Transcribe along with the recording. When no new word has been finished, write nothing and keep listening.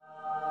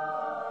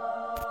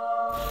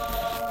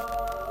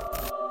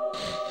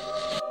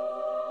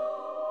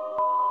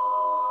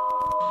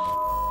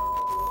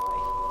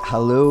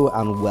Hello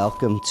and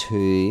welcome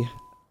to,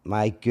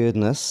 my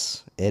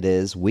goodness, it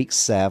is week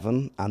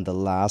 7 and the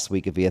last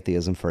week of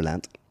Atheism for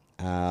Lent.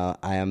 I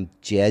am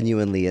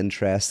genuinely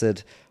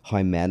interested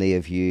how many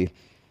of you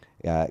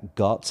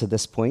got to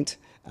this point,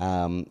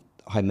 how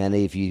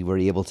many of you were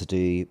able to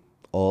do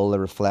all the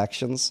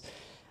reflections.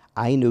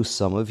 I know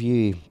some of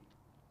you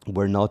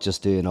were not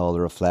just doing all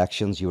the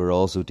reflections, you were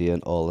also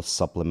doing all the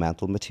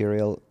supplemental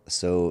material,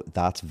 so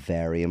that's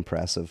very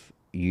impressive.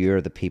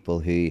 You're the people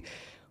who,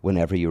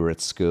 whenever you were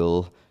at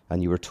school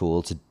and you were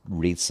told to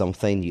read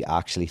something, you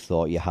actually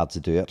thought you had to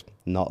do it,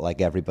 not like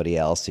everybody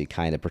else who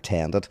kind of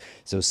pretended.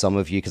 So some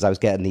of you, because I was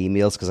getting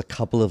emails because a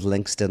couple of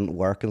links didn't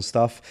work and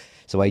stuff,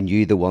 so I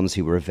knew the ones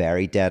who were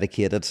very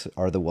dedicated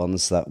are the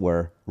ones that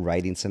were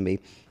writing to me.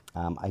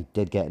 I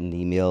did get an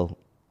email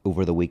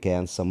over the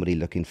weekend, somebody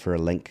looking for a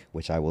link,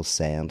 which I will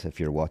send if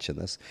you're watching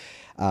this.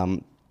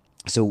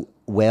 So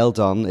well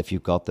done if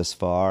you've got this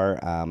far.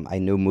 I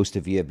know most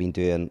of you have been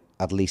doing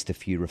at least a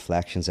few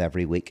reflections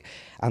every week.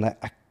 And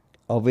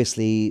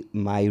obviously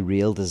my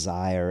real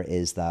desire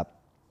is that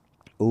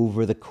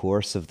over the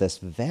course of this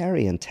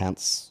very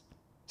intense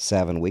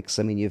 7 weeks,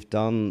 I mean, you've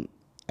done,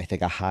 I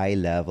think, a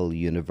high-level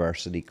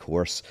university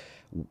course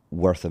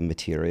worth of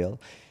material,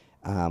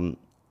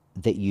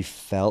 that you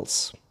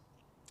felt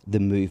the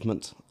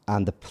movement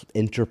and the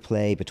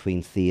interplay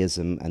between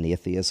theism and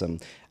atheism,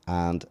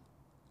 and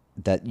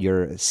that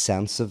your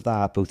sense of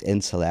that, both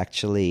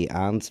intellectually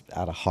and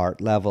at a heart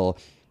level,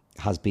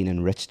 has been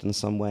enriched in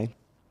some way.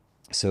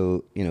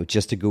 So,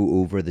 just to go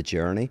over the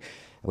journey,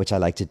 which I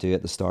like to do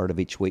at the start of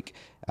each week,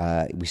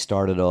 we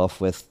started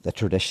off with the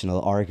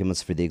traditional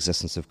arguments for the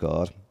existence of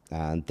God.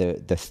 And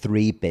the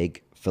three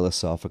big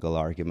philosophical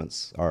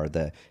arguments are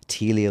the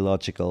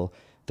teleological,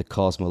 the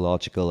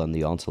cosmological, and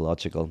the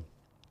ontological.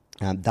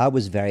 And that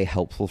was very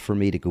helpful for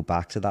me to go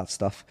back to that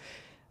stuff.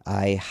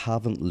 I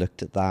haven't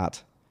looked at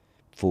that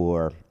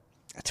for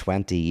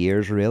 20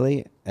 years,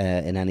 really,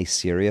 in any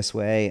serious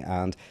way.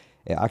 And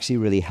it actually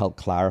really helped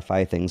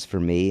clarify things for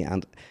me.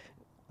 And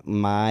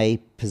my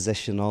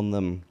position on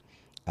them,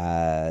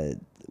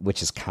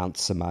 which is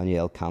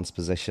Immanuel Kant's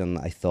position,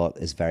 I thought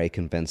is very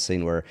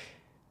convincing, where,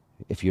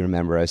 if you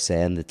remember, I was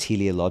saying the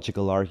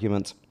teleological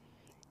argument,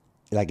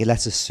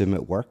 let's assume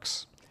it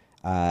works.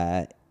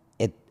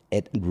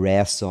 It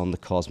rests on the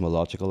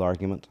cosmological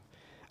argument.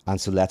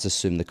 And so let's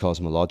assume the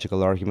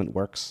cosmological argument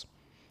works.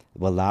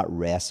 Well, that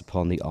rests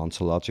upon the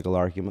ontological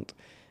argument.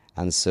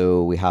 And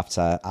so we have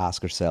to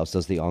ask ourselves,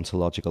 does the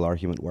ontological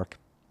argument work?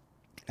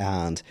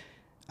 And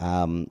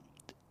in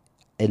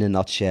a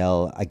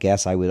nutshell, I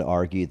guess I would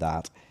argue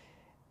that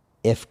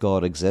if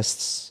God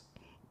exists,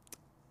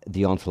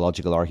 the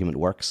ontological argument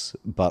works,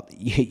 but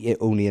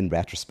only in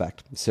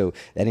retrospect. So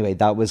anyway,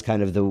 that was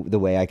kind of the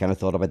way I kind of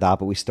thought about that.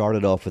 But we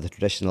started off with the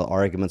traditional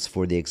arguments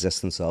for the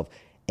existence of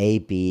a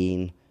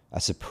being, a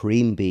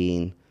supreme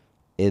being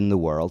in the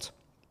world.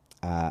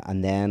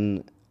 And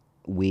then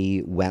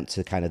we went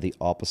to kind of the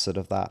opposite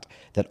of that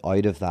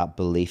out of that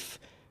belief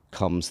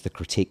comes the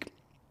critique.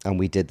 And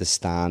we did the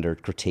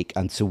standard critique.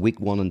 And so week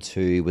 1 and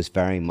 2 was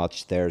very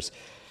much, there's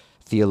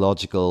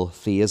theological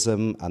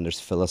theism and there's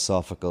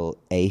philosophical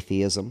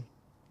atheism.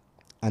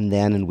 And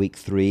then in week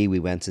 3, we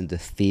went into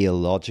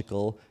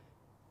theological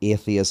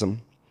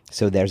atheism.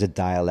 So there's a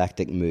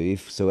dialectic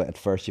move. So at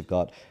first you've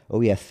got,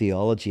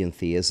 theology and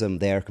theism,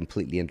 they're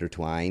completely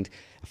intertwined.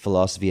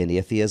 Philosophy and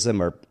atheism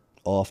are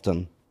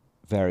often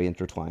very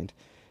intertwined.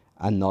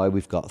 And now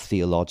we've got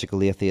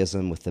theological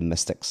atheism with the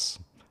mystics,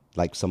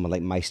 like someone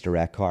like Meister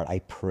Eckhart. I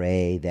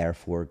pray,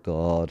 therefore,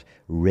 God,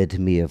 rid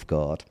me of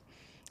God.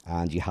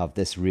 And you have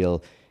this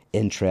real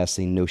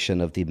interesting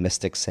notion of the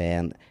mystic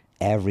saying,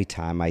 every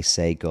time I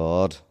say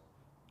God,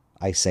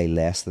 I say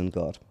less than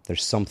God.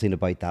 There's something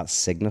about that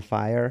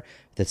signifier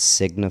that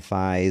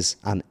signifies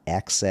an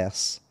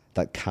excess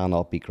that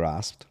cannot be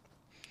grasped.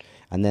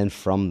 And then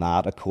from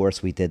that, of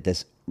course, we did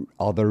this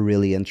other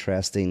really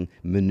interesting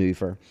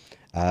maneuver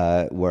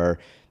where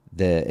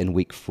in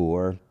week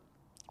 4,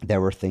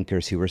 there were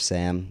thinkers who were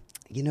saying,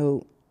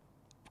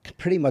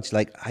 pretty much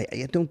like,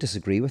 I don't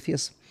disagree with you,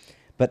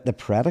 but the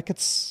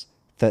predicates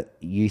that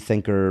you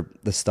think are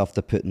the stuff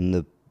to put in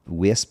the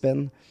waste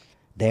bin,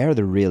 they're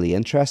the really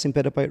interesting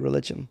bit about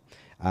religion.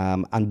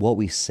 And what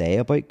we say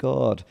about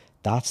God,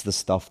 that's the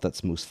stuff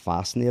that's most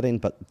fascinating.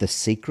 But the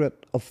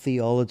secret of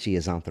theology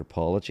is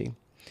anthropology.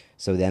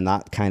 So then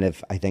that kind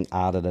of, I think,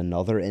 added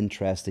another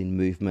interesting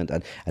movement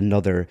and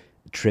another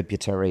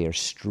tributary or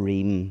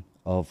stream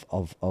of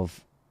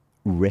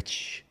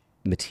rich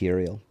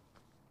material.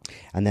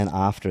 And then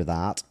after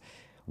that,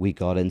 we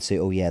got into,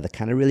 the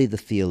kind of really the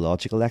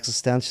theological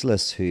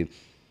existentialists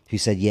who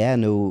said,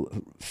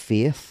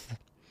 faith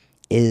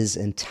is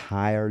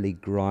entirely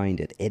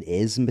grounded. It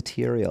is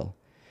material.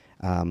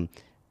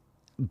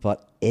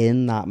 But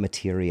in that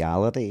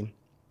materiality,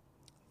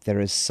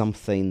 there is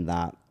something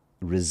that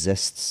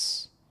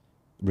resists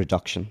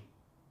reduction,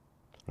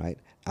 right?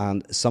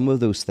 And some of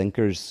those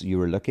thinkers you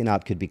were looking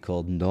at could be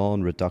called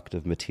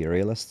non-reductive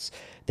materialists.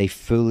 They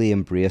fully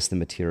embrace the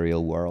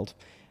material world,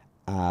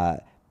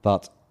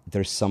 but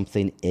there's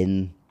something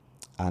in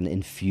and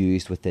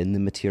infused within the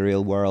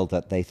material world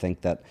that they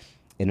think that,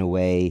 in a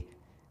way,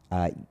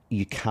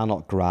 you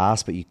cannot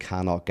grasp, but you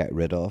cannot get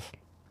rid of.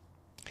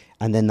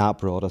 And then that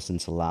brought us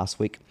into last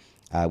week,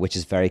 which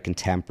is very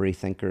contemporary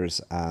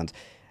thinkers and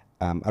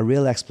a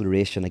real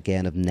exploration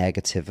again of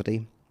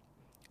negativity.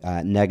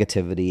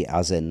 Negativity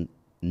as in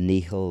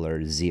nihil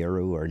or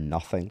zero or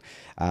nothing.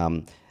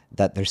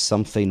 That there's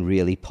something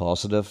really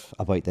positive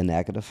about the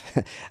negative.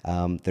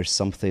 There's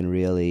something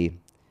really,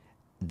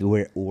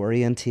 we're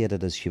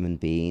orientated as human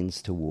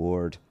beings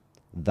toward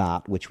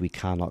that which we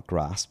cannot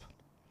grasp.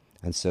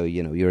 And so,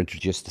 you're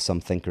introduced to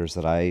some thinkers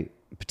that I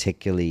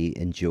particularly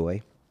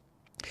enjoy.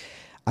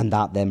 And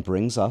that then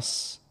brings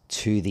us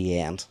to the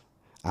end.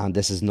 And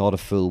this is not a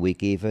full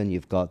week even.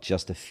 You've got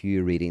just a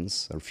few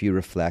readings or a few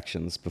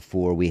reflections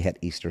before we hit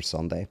Easter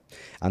Sunday.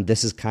 And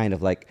this is kind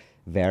of like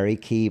very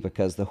key,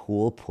 because the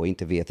whole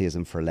point of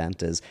Atheism for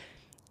Lent is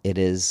it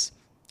is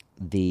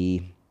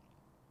the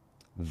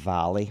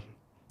valley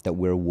that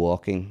we're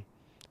walking,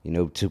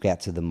 to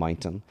get to the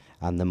mountain.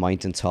 And the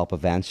mountaintop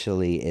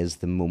eventually is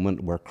the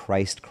moment where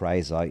Christ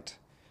cries out,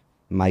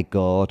 my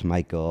God,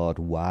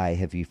 why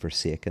have you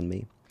forsaken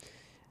me?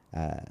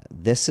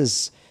 This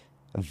is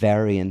a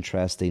very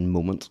interesting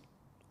moment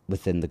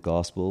within the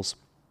Gospels,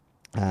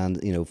 and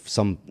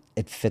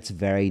it fits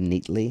very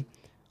neatly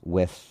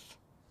with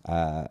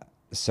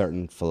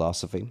certain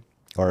philosophy,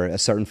 or a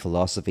certain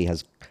philosophy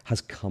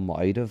has come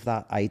out of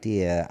that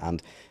idea,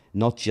 and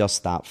not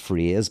just that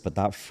phrase, but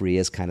that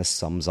phrase kind of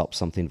sums up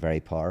something very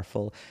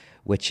powerful,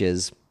 which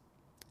is,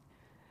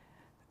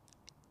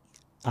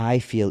 I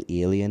feel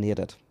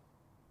alienated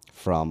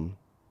from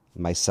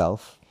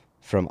myself,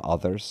 from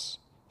others,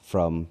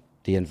 from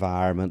the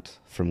environment,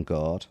 from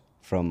God,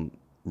 from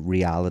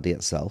reality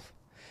itself.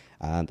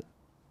 And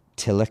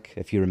Tillich,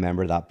 if you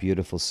remember that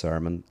beautiful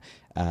sermon,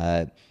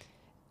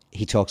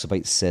 he talks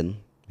about sin.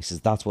 He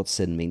says that's what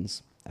sin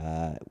means.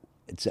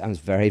 It's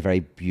very, very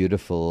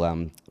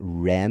beautiful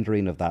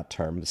rendering of that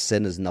term.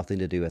 Sin has nothing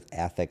to do with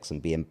ethics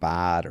and being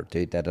bad or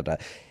da-da-da.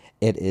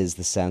 It is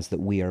the sense that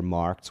we are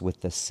marked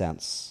with this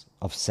sense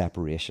of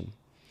separation.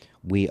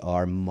 We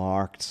are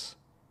marked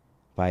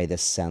by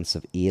this sense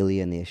of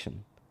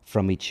alienation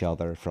from each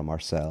other, from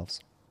ourselves.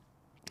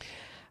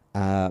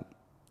 But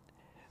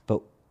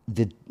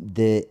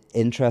the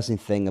interesting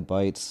thing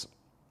about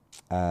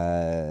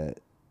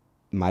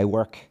my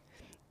work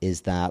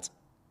is that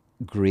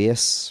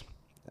grace,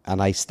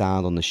 and I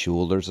stand on the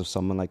shoulders of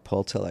someone like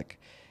Paul Tillich,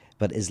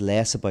 but is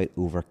less about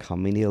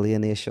overcoming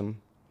alienation,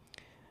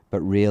 but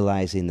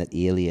realizing that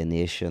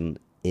alienation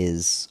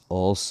is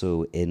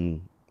also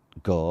in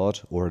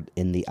God, or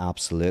in the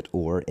absolute,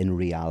 or in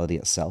reality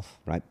itself,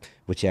 right?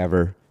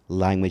 Whichever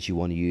language you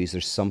want to use,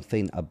 there's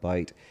something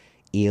about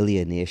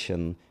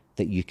alienation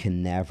that you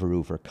can never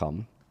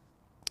overcome.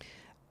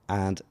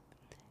 And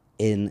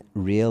in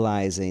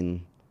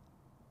realizing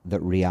that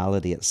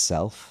reality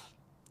itself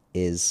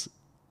is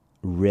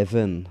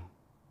riven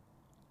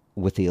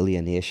with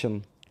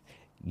alienation,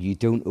 you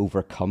don't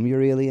overcome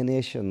your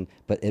alienation,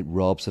 but it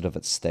robs it of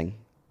its sting,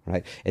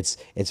 right?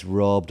 It's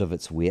robbed of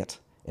its weight.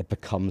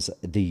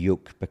 The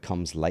yoke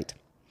becomes light.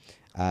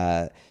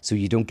 So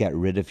you don't get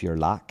rid of your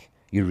lack.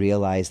 You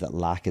realize that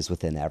lack is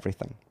within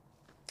everything.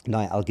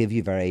 Now, I'll give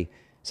you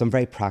some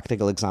very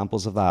practical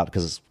examples of that,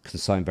 because it can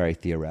sound very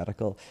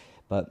theoretical.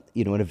 But,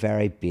 at a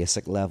very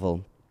basic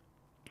level,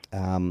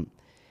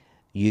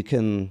 you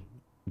can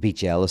be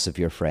jealous of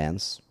your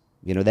friends.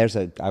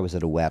 I was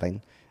at a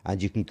wedding,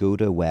 and you can go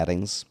to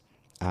weddings,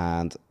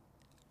 and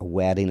a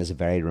wedding is a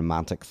very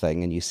romantic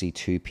thing, and you see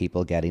two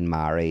people getting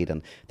married,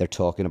 and they're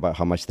talking about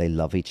how much they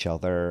love each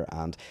other,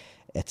 and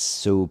it's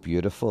so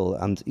beautiful.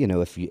 And,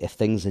 if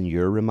things in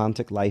your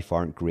romantic life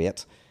aren't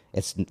great,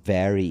 it's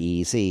very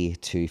easy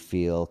to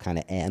feel kind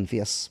of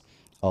envious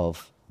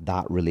of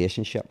that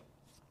relationship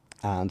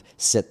and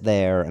sit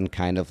there and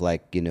kind of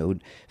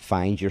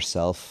find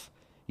yourself,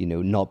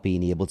 not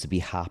being able to be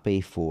happy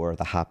for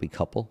the happy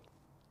couple.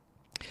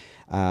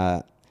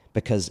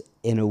 Because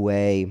in a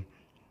way,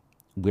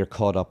 we're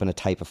caught up in a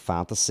type of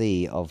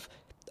fantasy of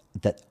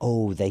that,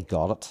 oh, they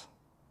got it.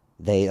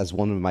 As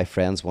one of my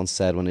friends once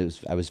said when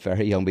I was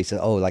very young, he said,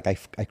 oh,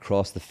 I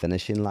crossed the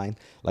finishing line,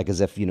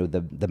 as if,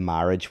 the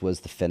marriage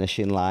was the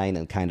finishing line,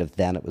 and kind of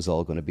then it was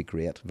all going to be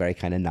great. Very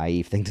kind of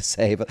naive thing to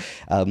say, but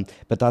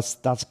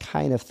that's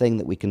kind of thing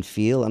that we can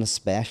feel, and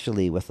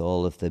especially with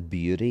all of the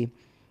beauty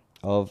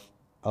of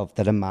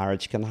that a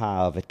marriage can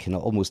have, it can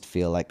almost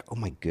feel like, oh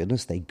my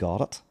goodness, they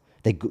got it.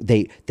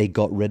 They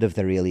got rid of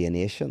their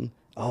alienation.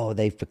 Oh,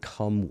 they've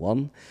become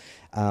one.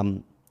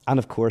 And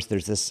of course,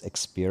 there's this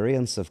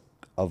experience of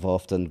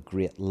often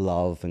great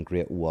love and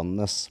great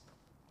oneness.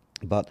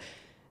 But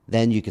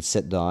then you could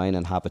sit down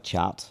and have a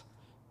chat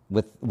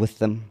with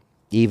them,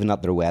 even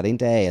at their wedding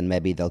day, and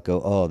maybe they'll go,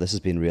 oh, this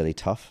has been really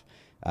tough.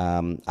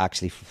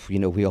 Actually,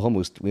 we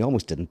almost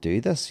didn't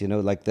do this.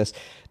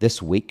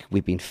 This week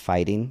we've been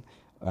fighting,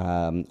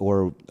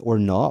 or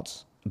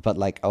not, but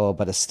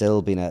but it's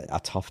still been a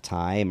tough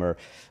time, or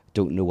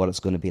don't know what it's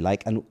going to be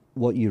like. And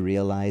what you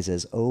realize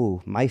is,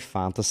 oh, my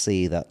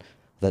fantasy that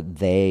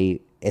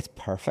they it's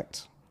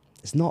perfect.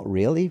 It's not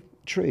really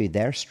true.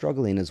 They're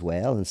struggling as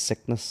well in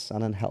sickness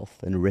and in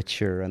health, in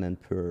richer and in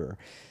poorer.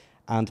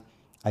 And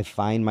I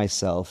find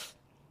myself,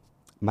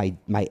 my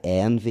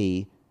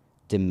envy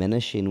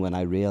diminishing when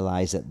I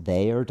realize that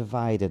they are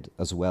divided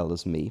as well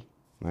as me.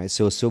 Right?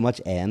 So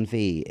much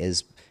envy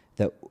is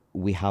that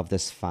we have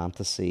this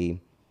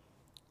fantasy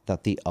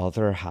that the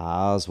other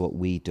has what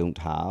we don't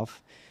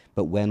have.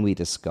 But when we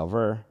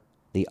discover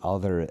the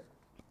other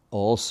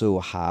also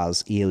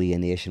has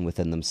alienation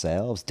within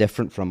themselves,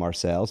 different from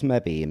ourselves,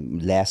 maybe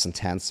less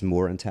intense,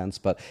 more intense,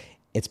 but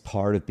it's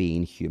part of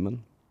being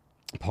human,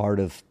 part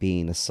of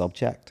being a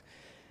subject.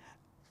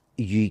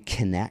 You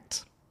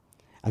connect.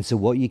 And so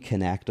what you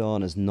connect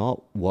on is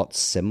not what's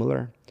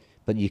similar,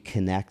 but you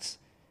connect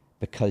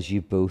because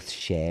you both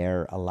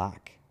share a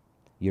lack.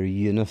 You're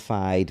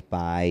unified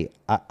by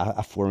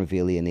a form of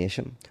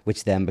alienation,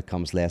 which then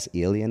becomes less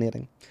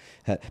alienating.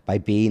 By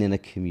being in a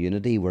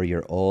community where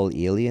you're all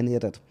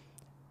alienated,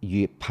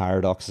 you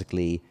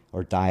paradoxically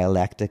or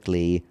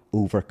dialectically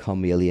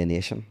overcome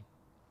alienation.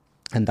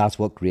 And that's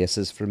what grace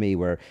is for me,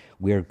 where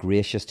we're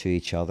gracious to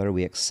each other.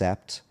 We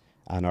accept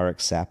and are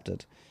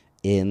accepted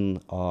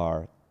in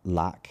our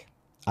lack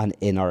and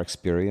in our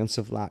experience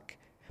of lack.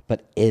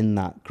 But in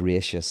that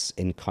gracious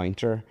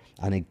encounter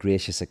and a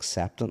gracious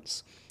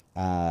acceptance,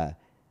 that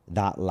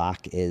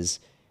lack is,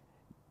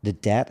 the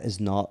debt is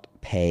not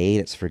paid,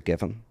 it's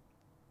forgiven.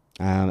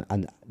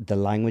 And the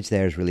language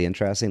there is really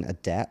interesting. A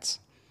debt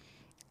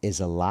is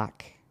a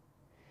lack,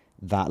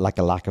 that like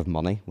a lack of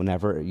money.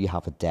 Whenever you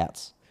have a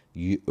debt,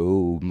 you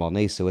owe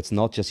money. So it's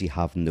not just you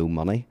have no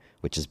money,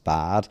 which is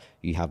bad.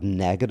 You have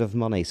negative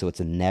money, so it's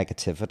a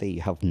negativity.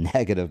 You have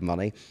negative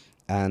money.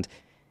 And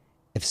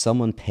if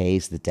someone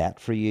pays the debt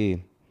for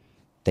you,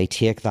 they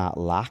take that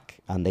lack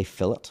and they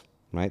fill it,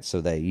 right?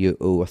 So that you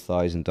owe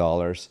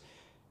 $1,000,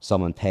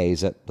 someone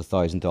pays it, the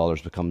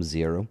 $1,000 becomes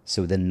zero.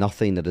 So the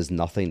nothing that is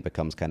nothing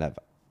becomes kind of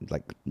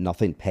like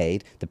nothing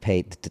paid. The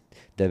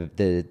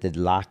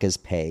lack is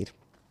paid.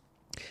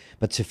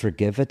 But to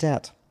forgive a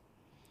debt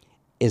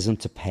isn't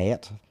to pay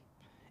it.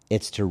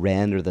 It's to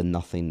render the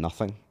nothing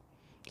nothing.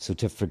 So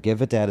to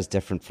forgive a debt is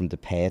different from to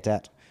pay a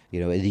debt. You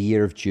know, the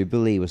year of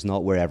Jubilee was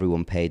not where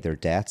everyone paid their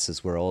debts,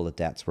 it's where all the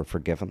debts were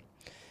forgiven.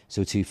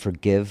 So to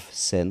forgive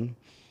sin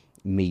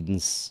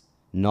means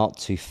not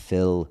to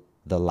fill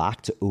the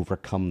lack, to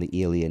overcome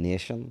the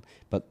alienation,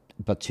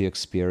 but to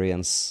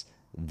experience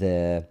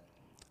the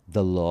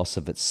loss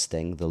of its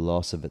sting, the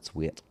loss of its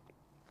weight.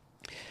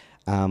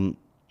 What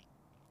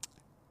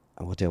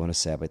do I want to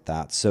say about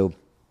that? So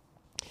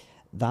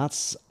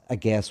that's, I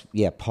guess,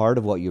 part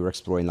of what you were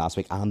exploring last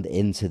week and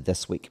into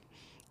this week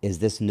is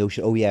this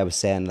notion. I was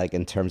saying, like,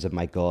 in terms of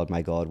my God,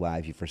 why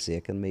have you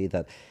forsaken me?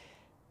 That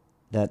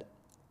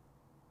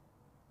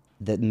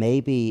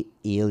maybe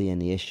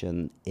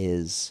alienation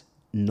is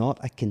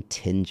not a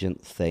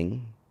contingent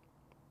thing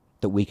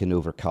that we can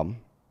overcome,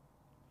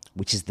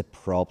 which is the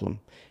problem.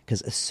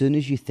 Because as soon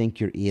as you think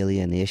your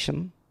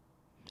alienation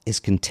is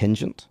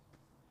contingent,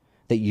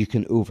 that you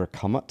can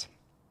overcome it,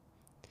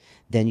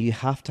 then you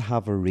have to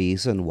have a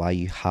reason why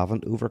you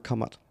haven't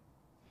overcome it.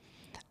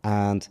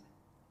 And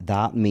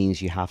that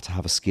means you have to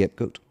have a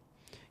scapegoat.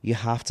 You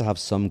have to have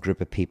some group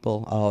of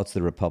people. It's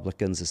the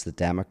Republicans, it's the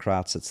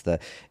Democrats, it's the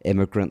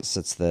immigrants,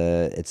 it's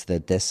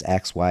the this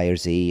X, Y, or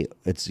Z.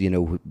 It's,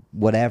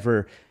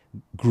 whatever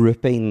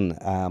grouping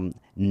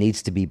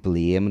needs to be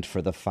blamed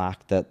for the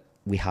fact that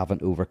we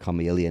haven't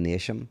overcome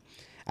alienation.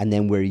 And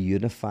then we're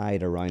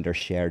unified around our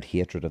shared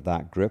hatred of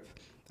that group.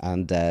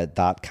 And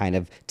that kind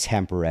of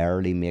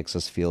temporarily makes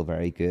us feel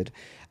very good.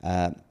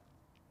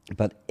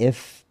 But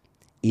if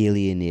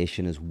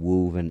alienation is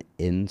woven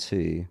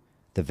into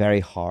the very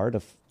heart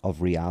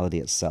of reality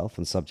itself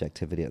and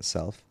subjectivity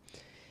itself,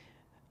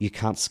 you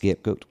can't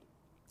scapegoat.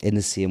 In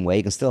the same way,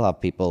 you can still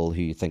have people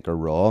who you think are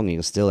wrong, you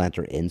can still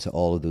enter into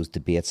all of those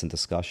debates and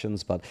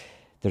discussions, but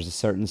there's a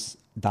certain,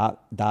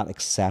 that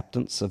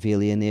acceptance of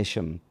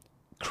alienation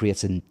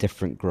creates a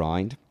different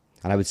ground.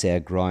 And I would say a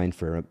ground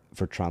for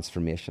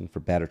transformation, for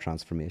better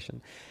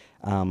transformation.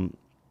 That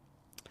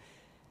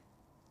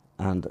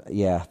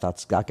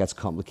gets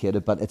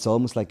complicated, but it's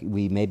almost like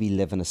we maybe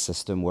live in a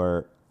system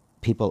where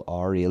people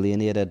are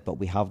alienated, but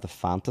we have the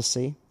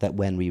fantasy that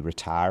when we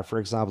retire, for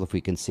example, if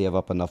we can save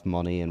up enough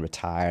money and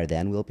retire,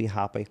 then we'll be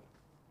happy.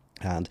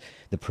 And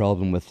the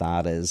problem with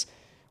that is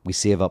we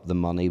save up the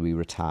money, we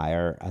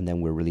retire, and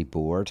then we're really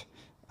bored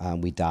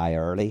and we die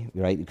early,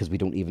 right? Because we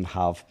don't even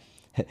have...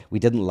 We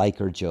didn't like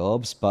our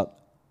jobs, but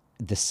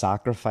the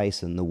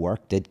sacrifice and the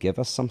work did give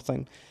us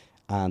something.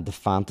 And the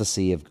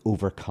fantasy of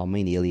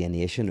overcoming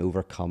alienation,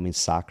 overcoming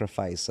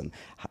sacrifice, and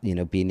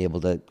being able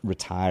to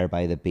retire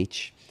by the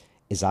beach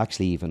is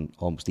actually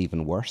almost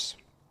even worse.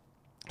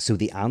 So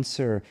the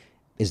answer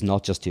is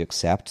not just to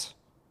accept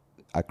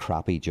a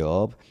crappy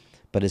job,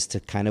 but is to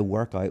kind of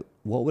work out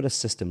what would a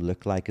system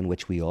look like in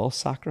which we all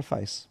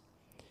sacrifice,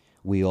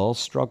 we all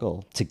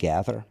struggle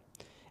together,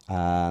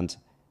 and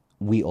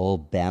we all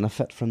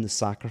benefit from the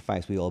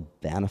sacrifice, we all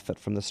benefit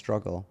from the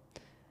struggle,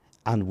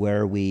 and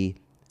where we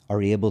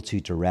are able to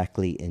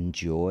directly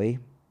enjoy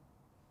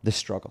the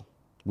struggle.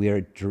 We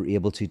are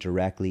able to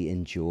directly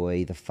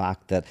enjoy the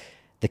fact that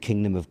the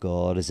kingdom of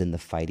God is in the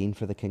fighting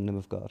for the kingdom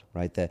of God,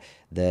 right?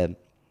 The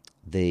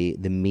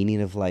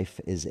meaning of life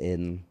is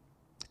in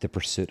the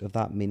pursuit of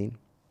that meaning.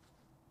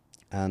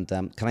 And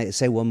can I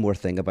say one more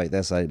thing about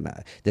this?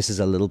 This is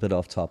a little bit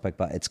off topic,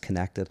 but it's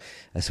connected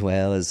as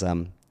well. As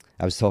I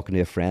was talking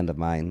to a friend of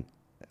mine.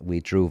 We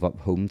drove up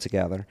home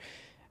together,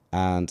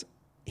 and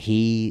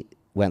he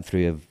went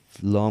through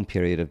a long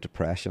period of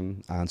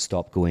depression and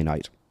stopped going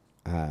out.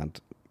 And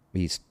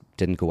he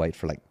didn't go out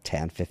for like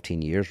 10,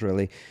 15 years,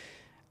 really.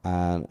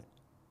 And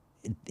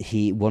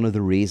one of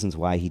the reasons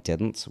why he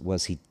didn't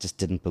was he just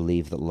didn't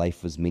believe that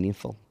life was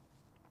meaningful.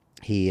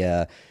 He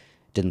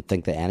didn't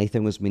think that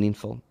anything was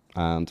meaningful,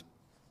 and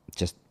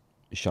just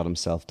shut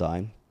himself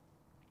down.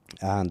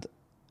 And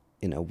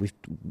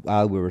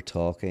while we were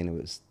talking, it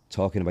was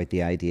talking about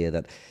the idea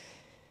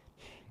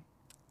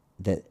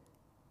that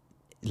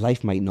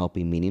life might not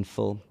be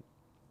meaningful,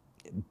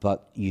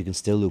 but you can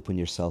still open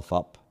yourself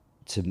up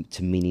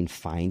to meaning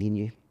finding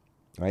you,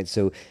 right?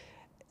 So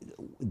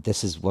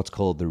this is what's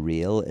called the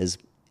real. Is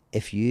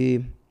if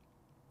you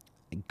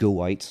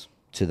go out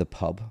to the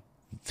pub,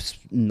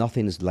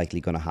 nothing is likely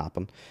going to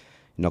happen.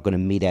 You're not going to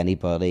meet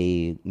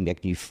anybody,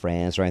 make new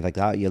friends or anything like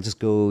that. You'll just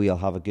go, you'll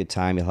have a good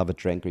time, you'll have a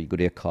drink, or you go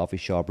to a coffee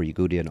shop, or you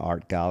go to an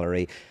art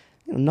gallery.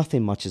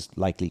 Nothing much is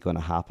likely going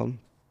to happen.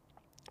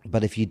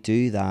 But if you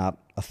do that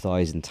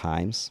 1,000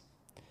 times,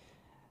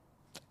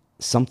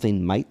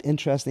 something might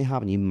interestingly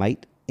happen. You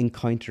might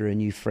encounter a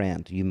new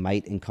friend. You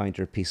might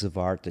encounter a piece of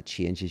art that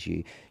changes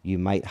you. You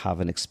might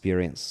have an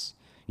experience.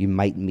 You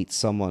might meet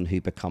someone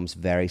who becomes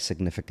very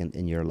significant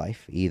in your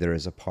life, either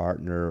as a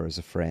partner or as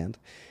a friend.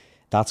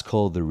 That's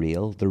called the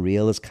real. The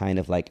real is kind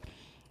of like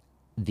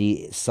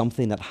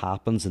something that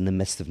happens in the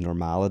midst of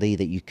normality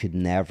that you could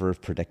never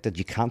have predicted.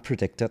 You can't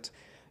predict it.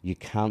 You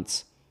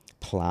can't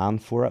plan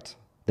for it.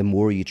 The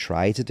more you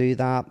try to do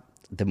that,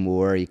 the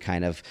more you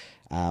kind of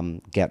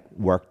get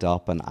worked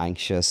up and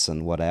anxious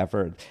and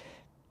whatever.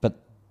 But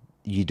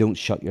you don't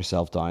shut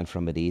yourself down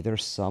from it either.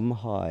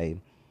 Somehow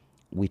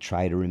we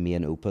try to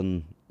remain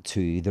open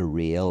to the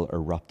real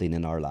erupting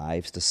in our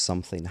lives, to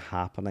something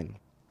happening.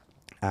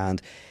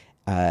 And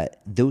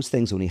those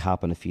things only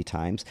happen a few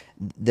times.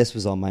 This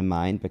was on my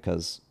mind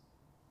because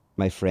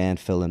my friend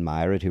Phil and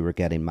Myra, who were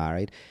getting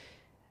married,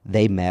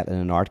 they met in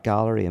an art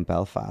gallery in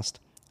Belfast,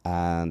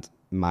 and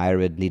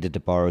Myra needed to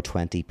borrow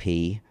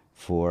 20p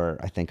for,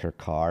 I think, her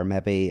car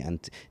maybe, and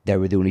there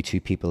were the only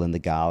two people in the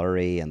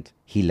gallery, and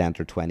he lent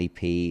her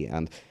 20p,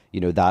 and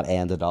that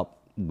ended up,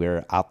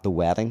 we're at the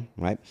wedding,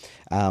 right?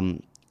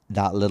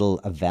 That little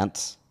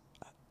event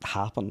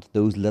happened.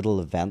 Those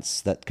little events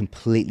that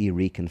completely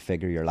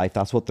reconfigure your life.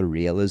 That's what the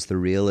real is. The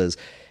real is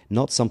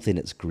not something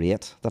that's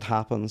great that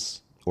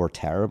happens or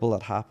terrible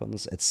that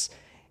happens. It's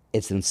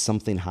when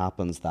something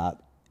happens that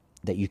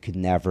you could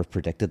never have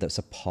predicted, that's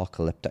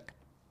apocalyptic.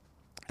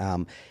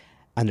 And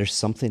there's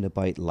something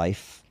about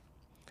life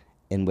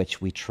in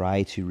which we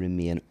try to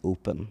remain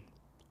open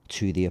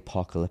to the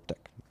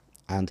apocalyptic.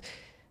 And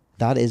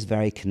that is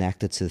very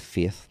connected to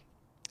faith.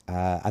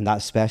 And that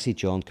especially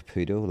John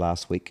Caputo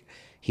last week,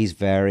 he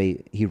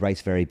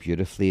writes very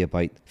beautifully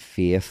about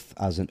faith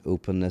as an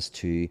openness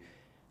to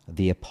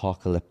the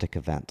apocalyptic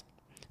event,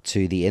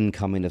 to the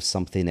incoming of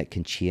something that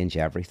can change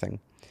everything.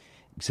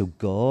 So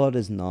God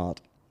is not,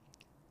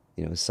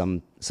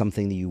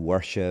 something that you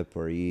worship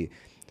or you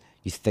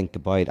think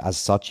about as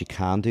such. You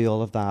can do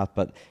all of that,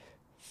 but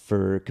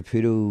for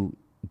Caputo,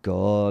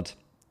 God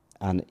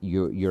and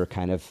your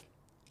kind of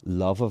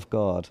love of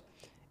God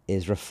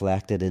is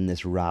reflected in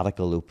this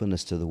radical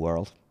openness to the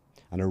world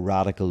and a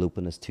radical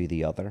openness to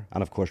the other.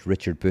 And of course,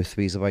 Richard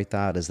Boothby's about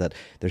that, is that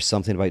there's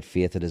something about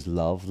faith that is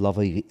love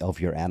of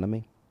your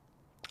enemy,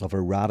 of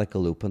a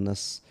radical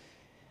openness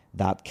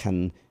that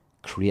can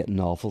create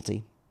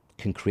novelty,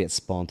 can create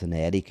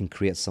spontaneity, can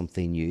create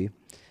something new.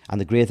 And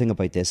the great thing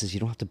about this is you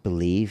don't have to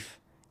believe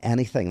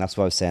anything. That's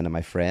what I was saying to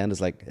my friend,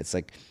 it's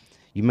like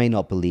you may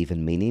not believe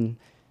in meaning,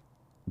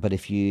 but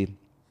if you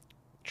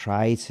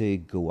try to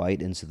go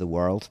out into the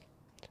world,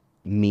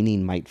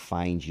 meaning might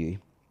find you.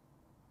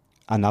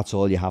 And that's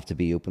all you have to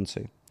be open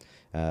to.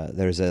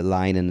 There's a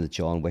line in the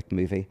John Wick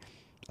movie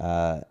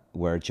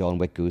where John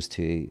Wick goes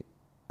to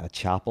a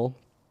chapel,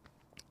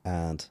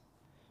 and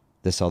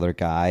this other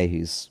guy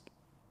who's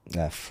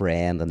a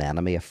friend, an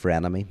enemy, a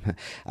frenemy,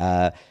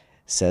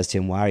 says to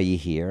him, "Why are you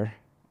here?"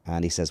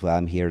 And he says, "Well,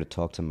 I'm here to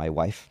talk to my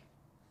wife,"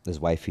 his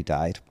wife who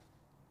died.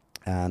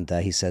 And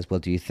he says, "Well,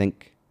 do you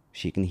think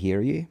she can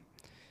hear you?"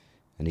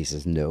 And he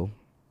says, "No."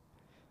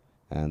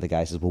 And the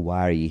guy says, "Well,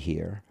 why are you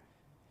here?"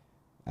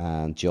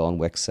 And John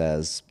Wick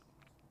says,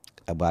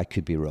 "Well, I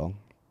could be wrong."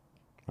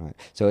 Right.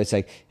 So it's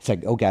like,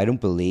 okay, I don't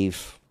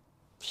believe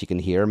she can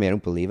hear me. I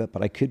don't believe it,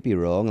 but I could be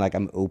wrong. Like,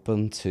 I'm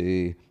open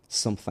to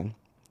something.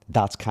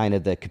 That's kind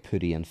of the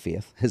Caputian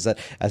faith, is that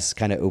as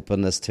kind of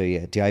openness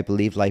to, do I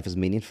believe life is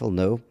meaningful?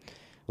 No.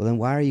 Well, then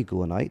why are you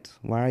going out?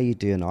 Why are you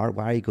doing art?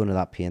 Why are you going to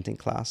that painting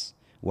class?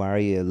 Why are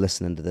you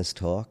listening to this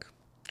talk?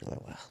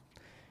 Well,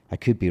 I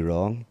could be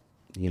wrong.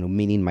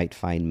 Meaning might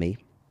find me.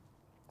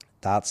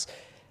 That's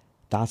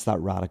that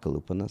radical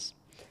openness.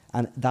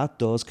 And that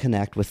does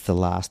connect with the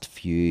last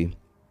few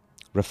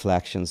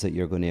reflections that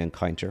you're going to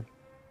encounter.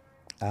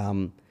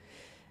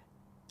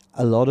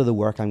 A lot of the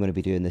work I'm going to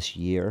be doing this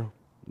year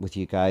with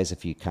you guys,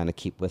 if you kind of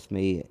keep with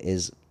me,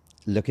 is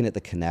looking at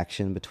the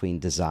connection between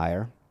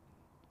desire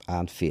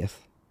and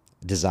faith.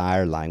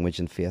 Desire, language,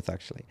 and faith,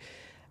 actually.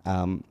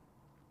 And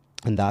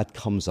that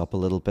comes up a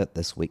little bit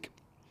this week,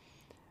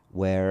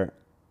 where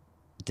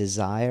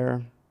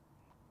desire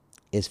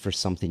is for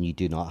something you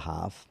do not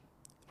have,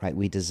 right?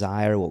 We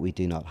desire what we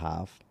do not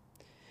have.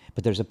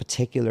 But there's a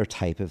particular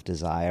type of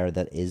desire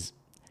that is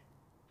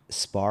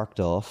sparked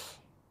off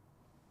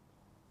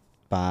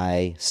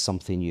by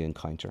something you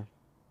encounter.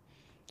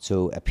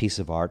 So a piece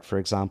of art, for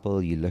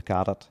example, you look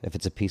at it. If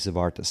it's a piece of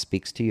art that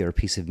speaks to you, or a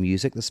piece of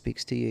music that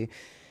speaks to you,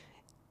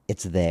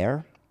 it's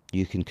there.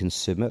 You can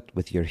consume it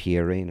with your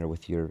hearing or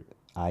with your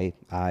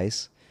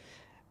eyes.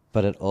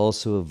 But it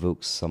also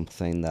evokes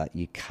something that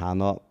you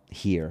cannot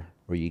hear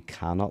or you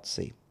cannot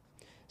see.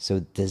 So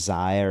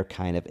desire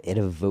it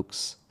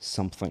evokes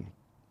something.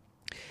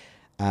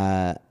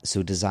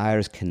 So desire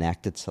is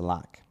connected to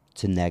lack,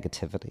 to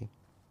negativity,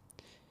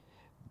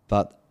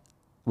 but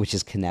which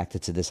is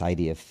connected to this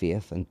idea of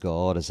faith. And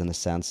God is, in a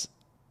sense,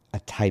 a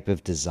type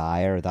of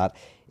desire that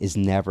is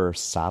never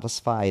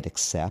satisfied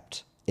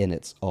except in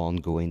its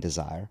ongoing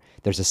desire.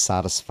 There's a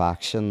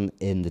satisfaction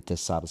in the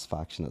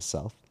dissatisfaction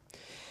itself.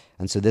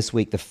 And so this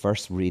week, the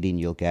first reading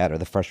you'll get, or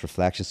the first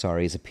reflection,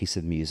 is a piece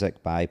of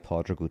music by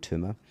Padraig Ó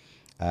Tuama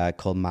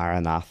called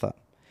Maranatha,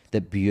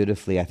 that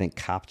beautifully, I think,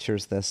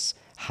 captures this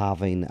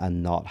having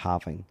and not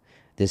having,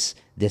 this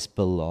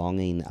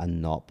belonging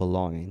and not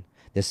belonging,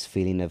 this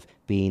feeling of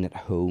being at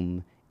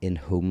home in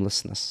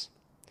homelessness.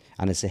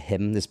 And it's a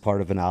hymn, it's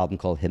part of an album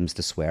called Hymns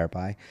to Swear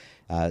By.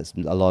 A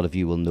lot of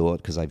you will know it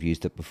because I've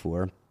used it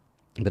before.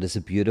 But it's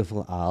a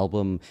beautiful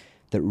album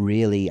that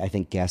really, I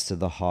think, gets to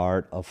the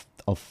heart of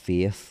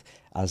faith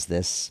as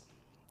this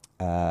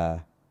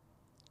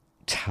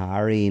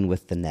tarrying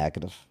with the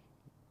negative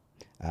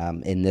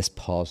in this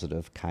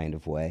positive kind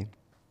of way.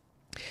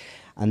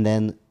 And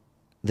then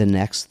the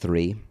next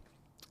three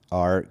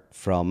are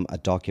from a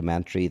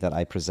documentary that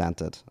I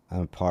presented,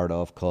 I'm part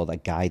of, called A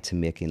Guide to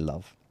Making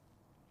Love.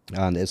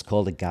 And it's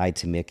called A Guide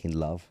to Making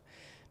Love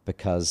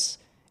because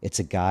it's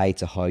a guide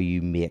to how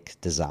you make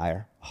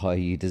desire, how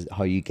you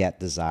get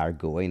desire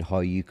going, how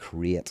you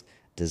create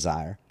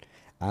desire.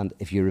 And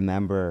if you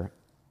remember,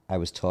 I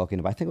was talking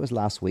about, I think it was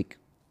last week,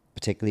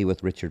 particularly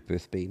with Richard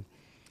Boothby,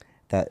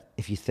 that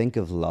if you think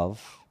of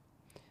love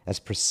as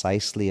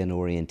precisely an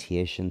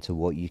orientation to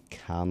what you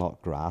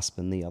cannot grasp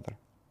in the other,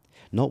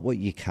 not what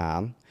you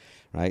can,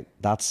 right?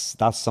 That's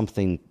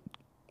something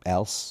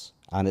else.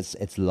 And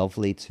it's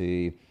lovely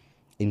to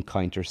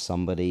encounter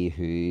somebody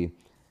who,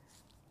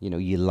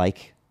 you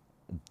like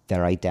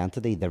their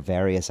identity, their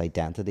various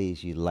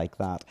identities, you like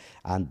that,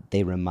 and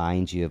they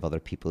remind you of other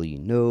people you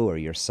know or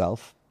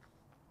yourself.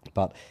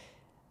 But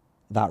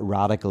that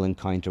radical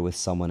encounter with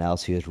someone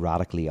else who is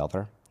radically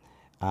other,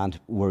 and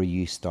where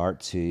you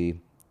start to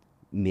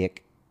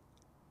make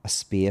a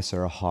space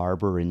or a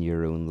harbour in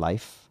your own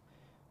life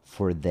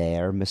for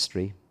their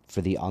mystery,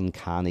 for the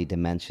uncanny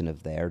dimension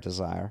of their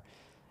desire,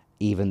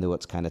 even though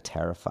it's kind of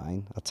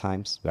terrifying at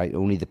times, right?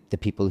 Only the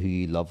people who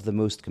you love the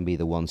most can be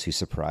the ones who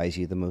surprise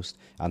you the most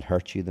and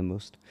hurt you the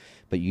most.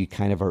 But you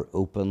kind of are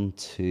open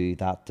to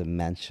that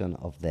dimension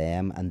of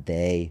them and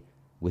they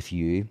with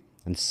you.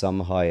 And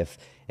somehow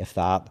if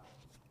that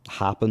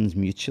happens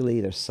mutually,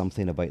 there's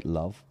something about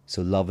love.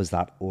 So love is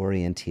that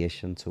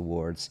orientation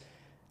towards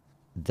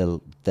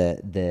the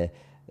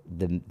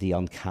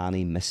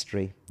uncanny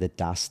mystery, the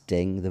das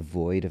Ding, the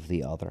void of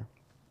the other.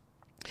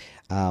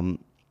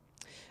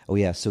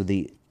 So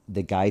the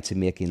guide to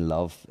making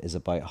love is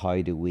about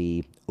how do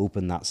we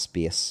open that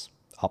space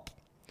up.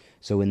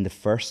 So in the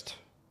first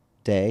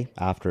day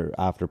after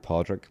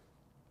Padraig,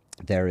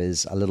 there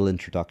is a little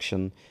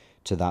introduction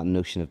to that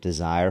notion of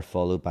desire,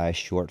 followed by a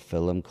short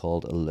film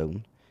called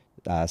Alone,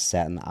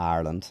 set in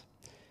Ireland.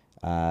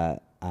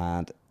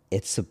 And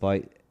it's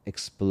about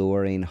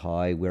exploring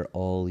how we're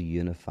all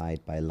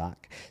unified by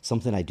lack.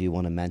 Something I do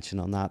want to mention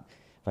on that,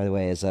 by the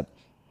way, is that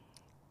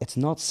it's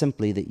not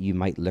simply that you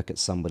might look at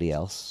somebody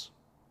else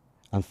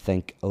and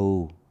think,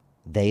 oh,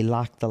 they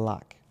lack the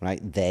lack, right?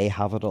 They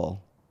have it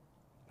all,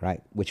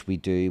 right? Which we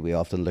do. We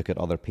often look at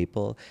other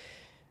people,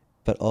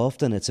 but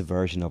often it's a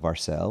version of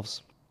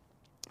ourselves.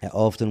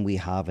 Often we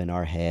have in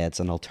our heads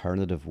an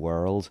alternative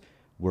world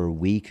where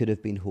we could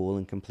have been whole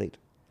and complete.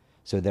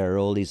 So there are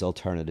all these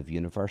alternative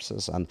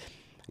universes, and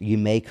you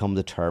may come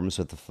to terms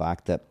with the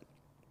fact that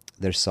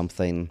there's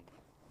something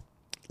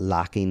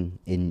lacking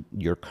in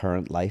your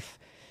current life,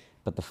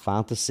 but the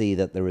fantasy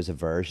that there is a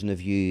version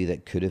of you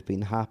that could have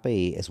been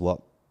happy is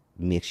what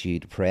makes you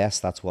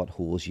depressed. That's what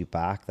holds you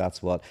back.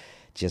 That's what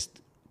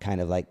just kind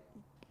of like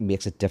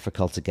makes it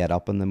difficult to get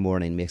up in the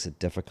morning, makes it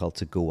difficult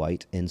to go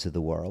out into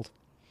the world.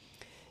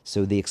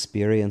 So the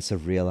experience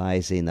of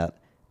realizing that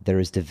there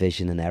is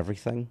division in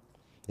everything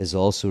is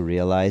also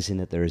realizing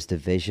that there is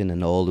division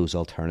in all those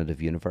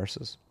alternative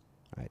universes.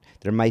 right?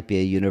 There might be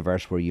a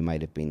universe where you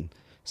might have been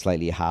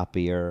slightly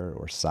happier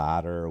or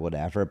sadder or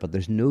whatever, but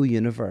there's no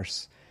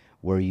universe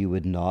where you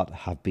would not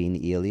have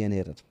been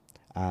alienated.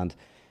 And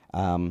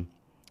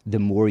the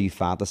more you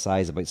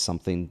fantasize about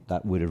something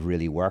that would have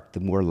really worked, the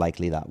more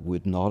likely that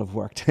would not have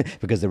worked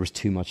because there was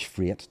too much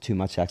freight, too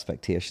much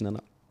expectation in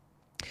it.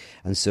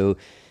 And so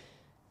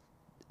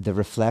the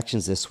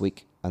reflections this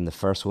week, and the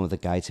first one with the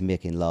Guide to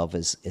Making Love,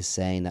 is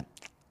saying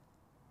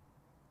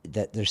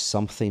that there's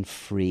something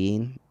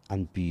freeing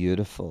and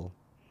beautiful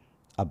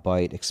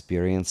about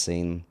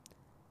experiencing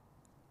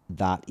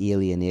that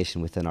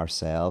alienation within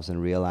ourselves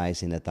and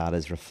realizing that that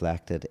is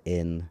reflected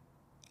in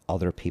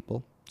other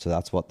people. So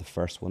that's what the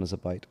first one is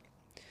about.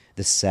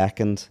 The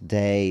second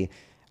day,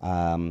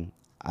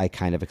 I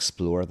kind of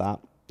explore that.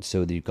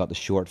 So you've got the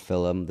short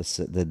film.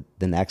 The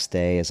next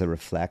day is a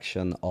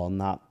reflection on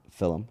that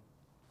film.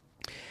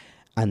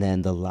 And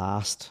then the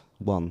last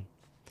one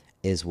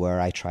is where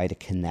I try to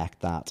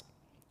connect that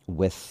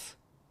with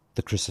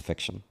the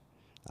crucifixion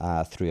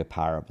through a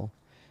parable.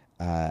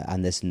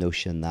 And this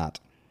notion that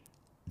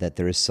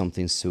there is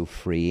something so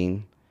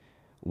freeing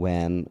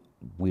when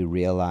we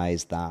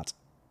realize that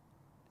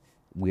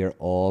we're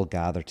all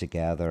gathered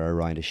together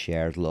around a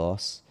shared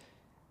loss,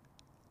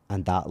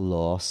 and that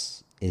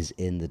loss is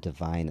in the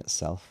divine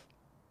itself.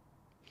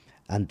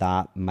 And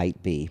that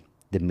might be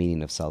the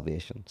meaning of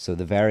salvation. So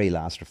the very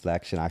last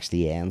reflection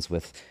actually ends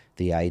with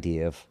the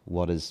idea of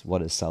what is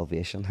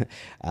salvation.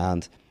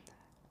 And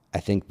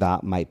I think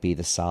that might be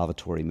the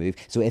salvatory move.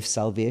 So if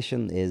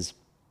salvation is,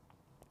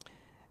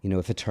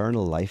 if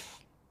eternal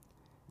life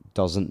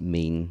doesn't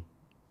mean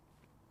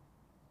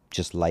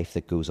just life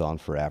that goes on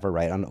forever,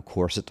 right? And of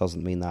course it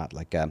doesn't mean that.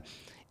 Like,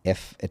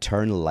 if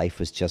eternal life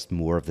was just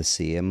more of the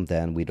same,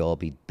 then we'd all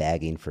be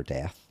begging for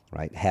death,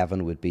 right?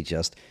 Heaven would be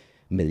just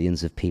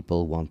millions of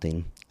people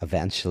wanting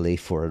eventually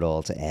for it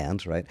all to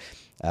end, right?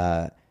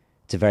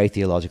 It's a very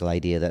theological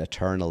idea that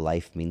eternal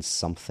life means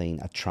something,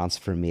 a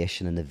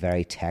transformation in the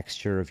very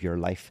texture of your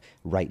life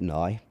right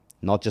now,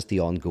 not just the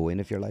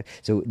ongoing of your life.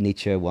 So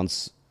Nietzsche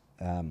once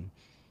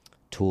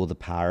told the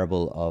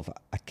parable of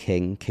a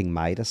king, King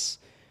Midas,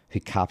 who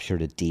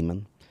captured a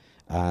demon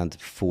and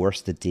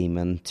forced the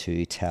demon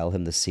to tell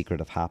him the secret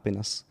of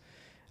happiness.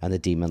 And the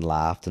demon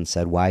laughed and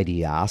said, "Why do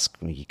you ask?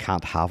 You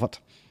can't have it.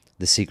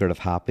 The secret of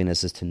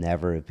happiness is to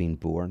never have been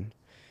born.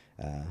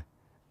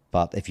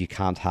 But if you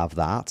can't have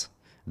that,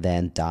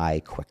 then die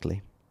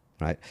quickly."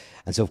 Right?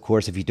 And so, of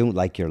course, if you don't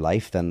like your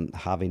life, then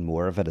having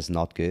more of it is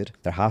not good.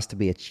 There has to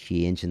be a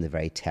change in the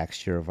very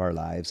texture of our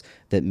lives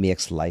that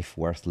makes life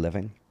worth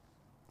living.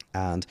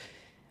 And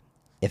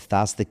if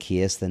that's the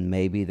case, then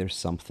maybe there's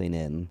something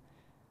in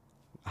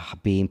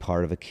being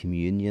part of a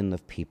communion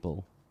of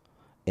people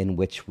in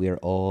which we're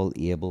all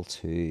able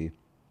to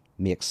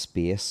make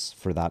space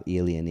for that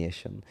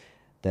alienation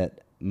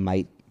that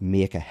might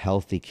make a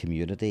healthy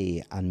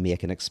community and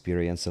make an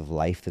experience of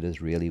life that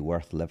is really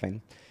worth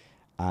living.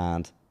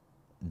 And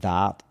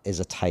that is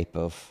a type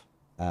of,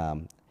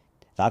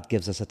 that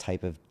gives us a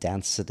type of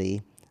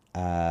density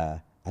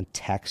and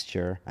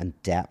texture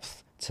and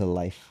depth to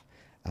life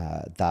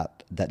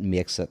that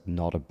makes it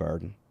not a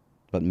burden,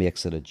 but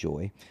makes it a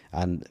joy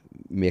and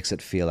makes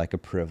it feel like a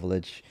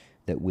privilege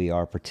that we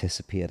are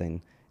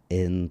participating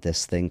in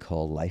this thing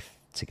called life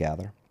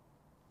together.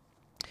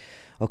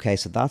 Okay,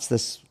 so that's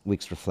this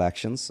week's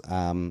reflections.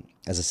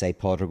 As I say,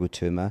 Pádraig Ó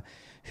Tuama,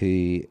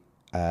 who,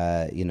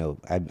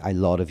 a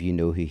lot of you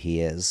know who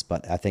he is,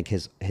 but I think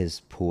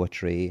his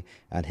poetry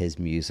and his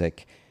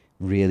music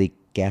really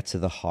get to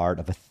the heart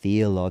of a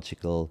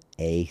theological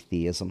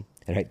atheism.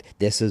 Right?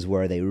 This is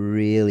where they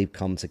really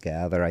come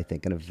together, I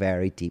think, in a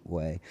very deep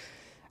way.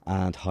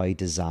 And how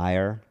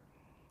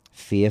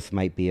faith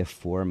might be a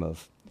form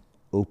of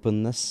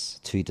openness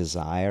to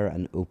desire,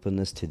 and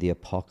openness to the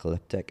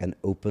apocalyptic, and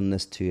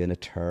openness to an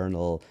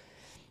eternal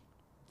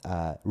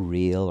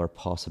real or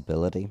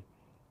possibility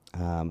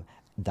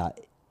that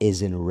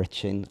is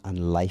enriching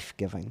and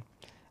life-giving,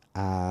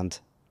 and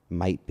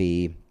might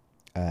be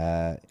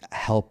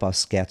help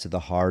us get to the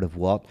heart of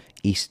what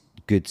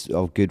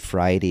Good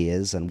Friday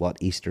is and what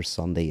Easter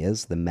Sunday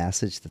is, the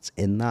message that's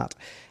in that,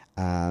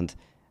 and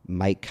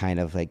might kind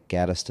of like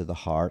get us to the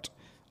heart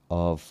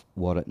of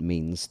what it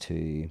means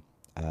to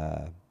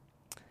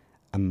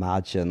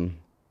imagine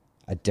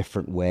a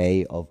different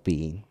way of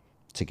being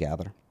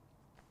together.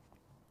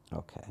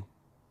 Okay,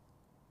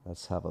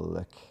 let's have a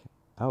look.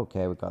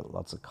 Okay, we've got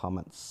lots of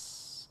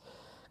comments,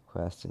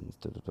 questions.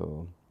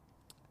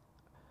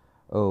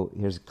 Oh,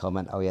 here's a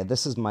comment. Oh yeah,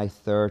 this is my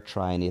third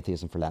try in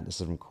Atheism for Lent. This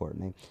is from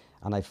Courtney.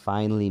 And I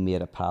finally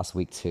made it past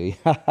week 2.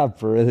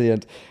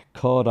 Brilliant.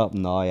 Caught up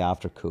now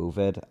after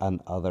COVID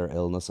and other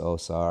illness. Oh,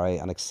 sorry.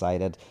 And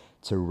excited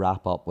to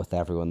wrap up with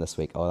everyone this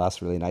week. Oh,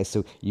 that's really nice.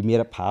 So you made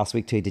it past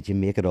week 2. Did you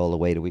make it all the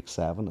way to week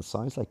 7? It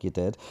sounds like you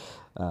did.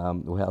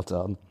 Well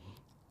done.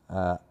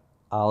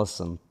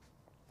 Alison,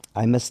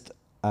 I missed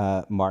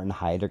Martin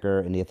Heidegger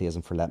in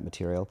Atheism for Lent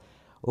material.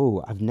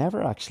 Oh, I've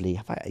never actually.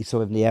 Have I?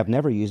 So I've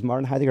never used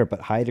Martin Heidegger,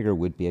 but Heidegger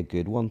would be a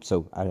good one.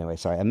 So anyway,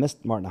 sorry, I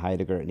missed Martin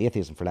Heidegger and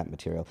Atheism for Lent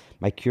material.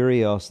 My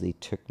curiosity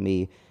took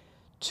me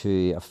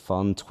to a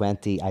fun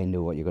 20. I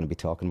know what you're going to be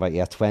talking about.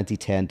 Yeah,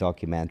 2010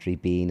 documentary,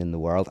 Being in the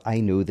World. I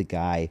know the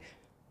guy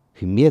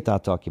who made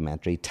that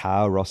documentary,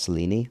 Tao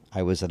Rossellini.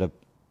 I was at a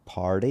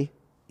party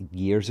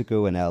years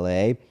ago in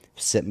LA,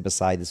 sitting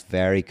beside this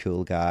very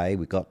cool guy.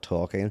 We got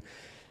talking,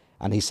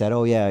 and he said,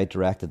 "Oh yeah, I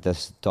directed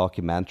this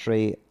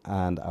documentary."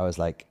 And I was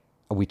like,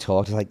 we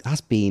talked. I was like, "That's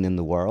Being in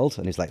the World."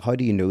 And he's like, "How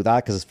do you know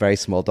that?" Because it's a very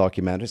small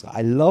documentary.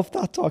 I love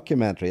that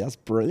documentary. That's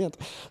brilliant.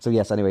 So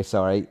yes. Anyway,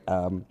 sorry.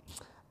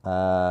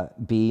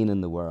 Being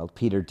in the World.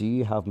 Peter, do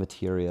you have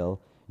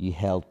material you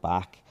held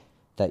back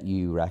that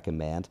you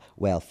recommend?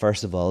 Well,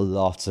 first of all,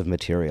 lots of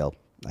material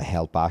I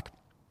held back.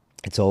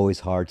 It's always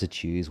hard to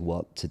choose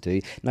what to do.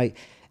 Now,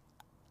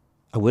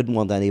 I wouldn't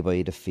want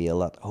anybody to feel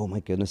that, oh my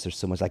goodness, there's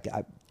so much.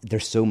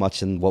 There's so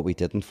much in what we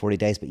did in 40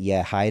 days. But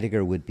yeah,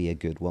 Heidegger would be a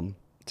good one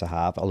to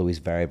have, although he's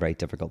a very, very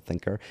difficult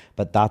thinker.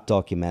 But that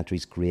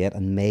documentary's great,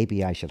 and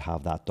maybe I should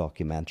have that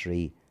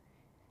documentary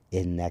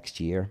in next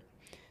year.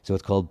 So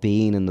it's called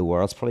Being in the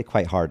World. It's probably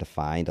quite hard to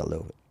find,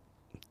 although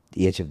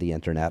the age of the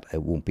internet,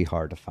 it won't be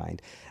hard to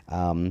find.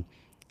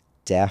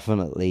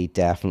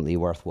 Definitely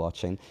worth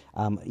watching.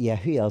 Yeah,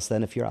 who else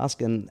then? If you're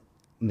asking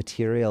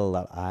material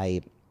that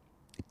I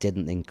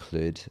didn't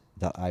include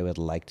that I would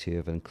like to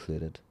have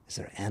included, is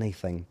there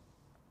anything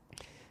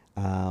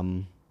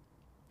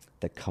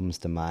that comes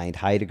to mind?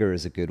 Heidegger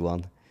is a good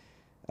one.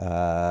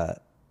 I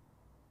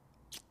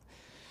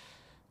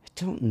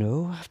don't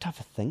know. I have to have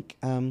a think.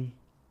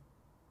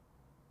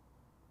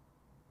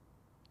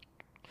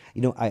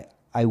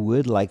 I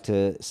would like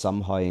to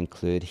somehow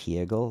include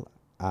Hegel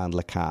and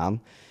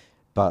Lacan,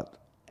 but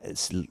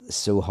it's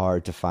so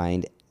hard to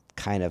find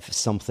kind of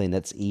something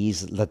that's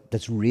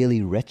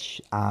really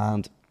rich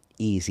and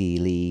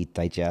easily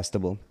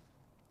digestible.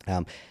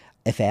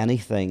 If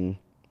anything,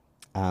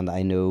 and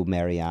I know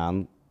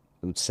Marianne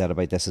said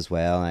about this as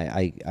well,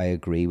 and I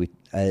agree with,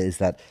 is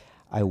that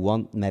I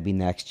want maybe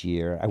next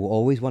year, I will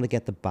always want to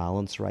get the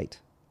balance right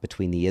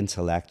between the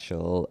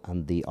intellectual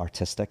and the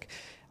artistic.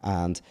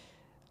 And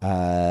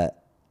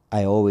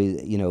I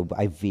always,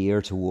 I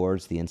veer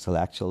towards the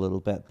intellectual a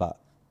little bit, but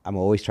I'm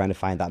always trying to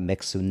find that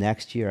mix. So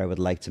next year I would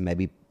like to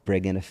maybe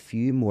bring in a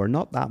few more,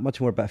 not that much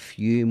more, but a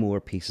few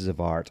more pieces of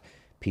art,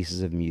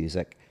 pieces of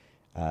music,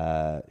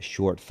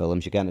 short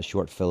films. You're getting a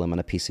short film and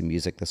a piece of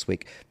music this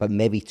week, but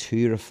maybe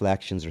 2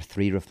 reflections or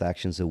 3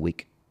 reflections a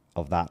week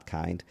of that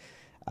kind.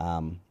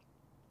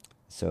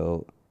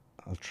 So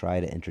I'll try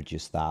to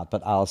introduce that.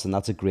 But Alison,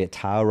 that's a great,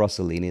 Tao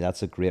Rossellini,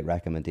 that's a great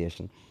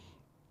recommendation.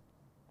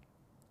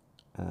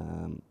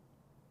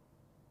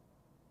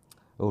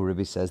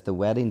 Ruby says, the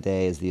wedding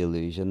day is the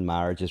illusion,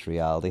 marriage is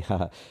reality.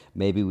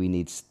 Maybe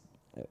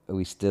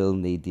we still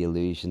need the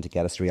illusion to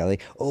get us to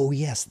reality. Oh,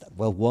 yes.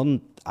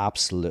 Well,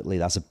 absolutely,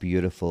 that's a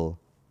beautiful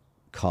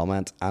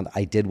comment. And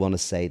I did want to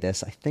say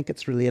this. I think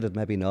it's related,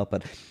 maybe not,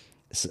 but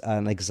it's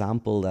an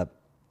example that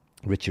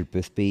Richard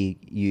Boothby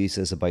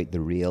uses about the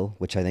real,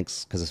 which I think,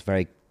 because it's a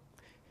very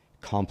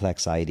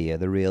complex idea,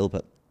 the real,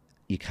 but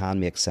you can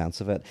make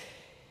sense of it.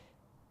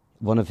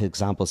 One of the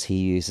examples he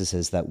uses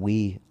is that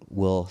we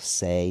will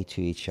say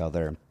to each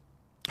other,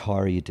 how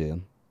are you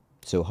doing?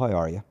 So how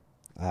are you?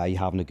 You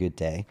having a good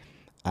day?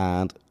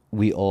 And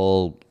we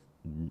all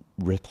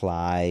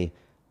reply,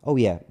 oh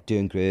yeah,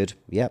 doing good.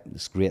 Yep,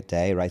 it's a great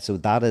day, right? So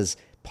that is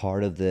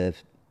part of the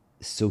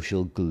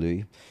social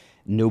glue.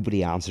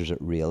 Nobody answers it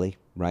really,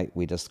 right?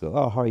 We just go,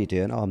 oh, how are you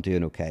doing? Oh, I'm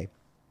doing okay.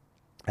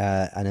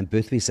 And then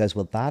Boothby says,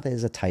 well, that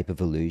is a type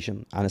of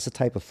illusion and it's a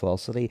type of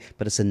falsity,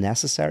 but it's a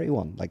necessary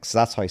one. Like, so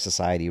that's how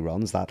society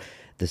runs. That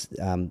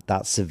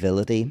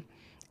civility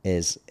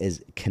is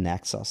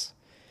connects us.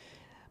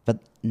 But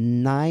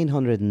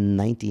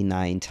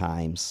 999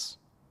 times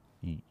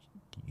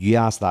you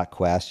ask that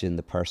question,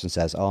 the person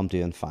says, oh, I'm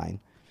doing fine.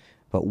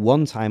 But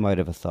 1 time out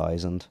of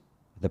 1,000,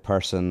 the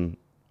person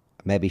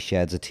maybe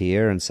sheds a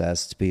tear and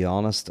says, to be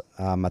honest,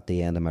 I'm at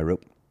the end of my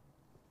rope.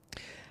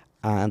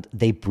 And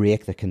they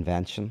break the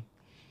convention,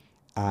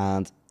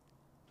 and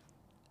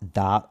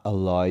that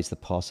allows the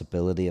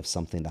possibility of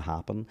something to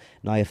happen.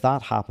 Now, if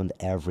that happened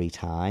every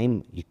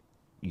time,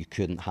 you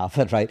couldn't have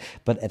it, right?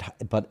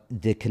 But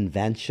the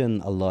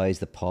convention allows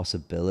the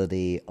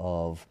possibility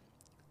of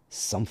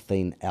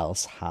something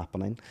else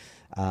happening.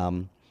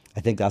 I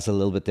think that's a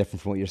little bit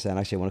different from what you're saying.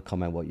 Actually, I want to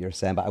comment on what you're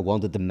saying, but I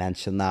wanted to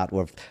mention that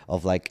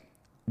of like,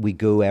 we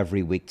go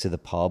every week to the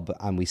pub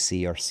and we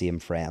see our same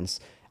friends,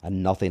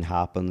 and nothing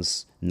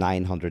happens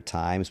 900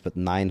 times, but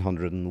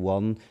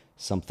 901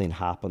 something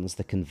happens.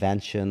 The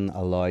convention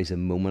allows a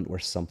moment where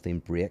something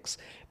breaks,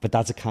 but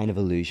that's a kind of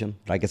illusion.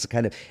 Like, it's a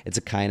kind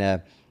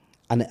of,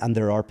 and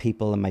there are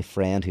people, and my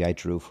friend who I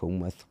drove home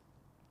with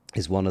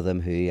is one of them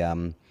who,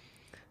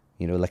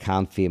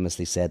 Lacan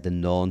famously said the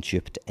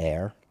non-duped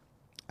heir,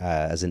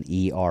 as an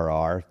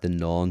ERR, the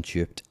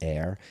non-duped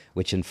heir,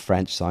 which in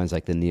French sounds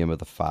like the name of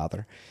the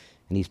father.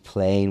 And he's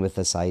playing with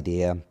this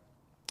idea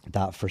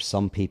that for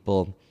some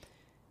people,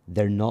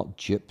 they're not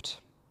duped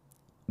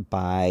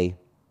by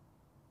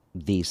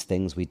these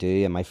things we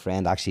do. And my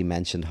friend actually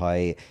mentioned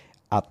how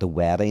at the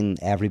wedding,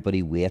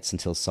 everybody waits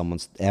until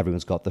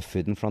everyone's got the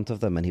food in front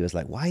of them. And he was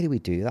like, why do we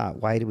do that?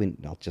 Why do we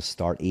not just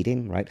start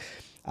eating, right?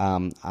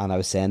 And I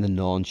was saying the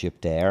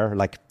non-duped air,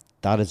 like,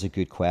 that is a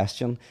good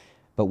question.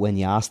 But when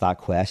you ask that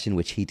question,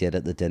 which he did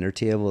at the dinner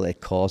table, it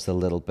caused a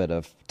little bit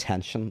of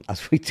tension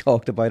as we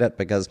talked about it,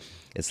 because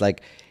it's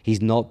like he's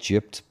not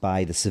duped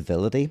by the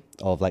civility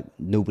of like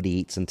nobody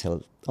eats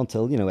until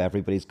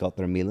everybody's got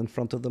their meal in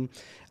front of them.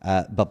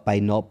 But by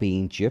not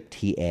being duped,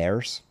 he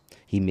errs.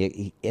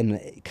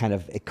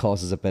 It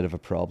causes a bit of a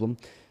problem.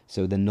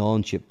 So the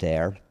non-duped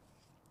air,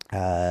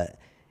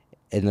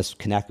 in this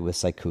connected with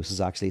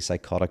psychosis, actually,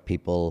 psychotic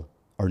people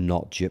are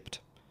not duped.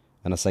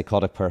 And a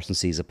psychotic person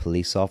sees a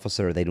police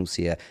officer, they don't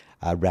see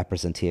a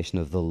representation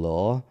of the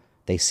law.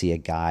 They see a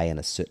guy in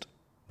a suit,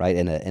 right,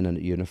 in a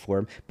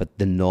uniform. But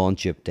the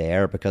non-duped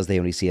air, because they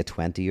only see a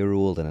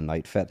 20-year-old in an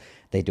outfit,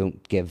 they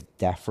don't give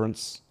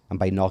deference. And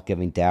by not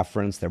giving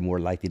deference, they're more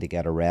likely to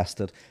get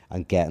arrested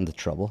and get into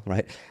trouble,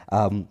 right?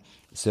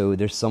 So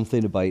there's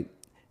something about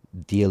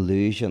the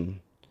illusion,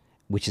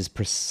 which is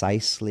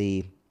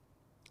precisely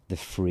the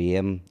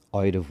frame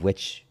out of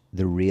which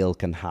the real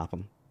can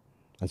happen.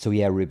 And so,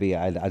 yeah, Ruby,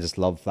 I just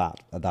love that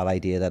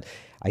idea that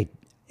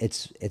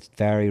it's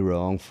very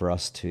wrong for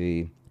us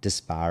to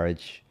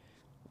disparage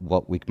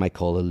what we might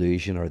call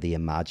illusion or the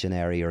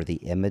imaginary or the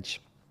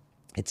image.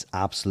 It's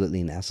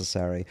absolutely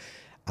necessary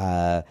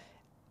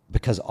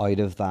because out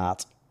of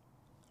that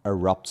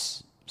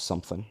erupts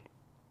something.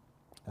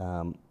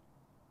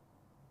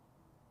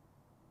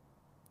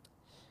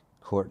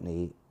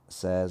 Courtney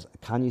says,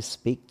 can you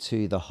speak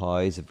to the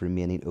hows of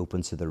remaining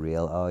open to the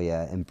real? Oh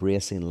yeah,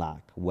 embracing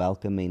lack,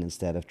 welcoming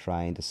instead of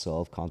trying to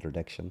solve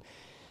contradiction.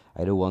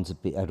 I don't want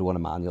a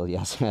manual,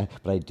 yes,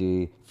 but I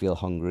do feel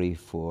hungry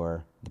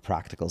for the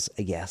practicals.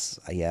 Yes,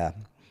 yeah.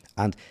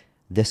 And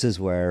this is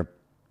where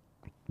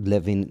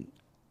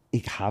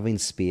having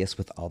space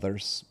with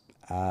others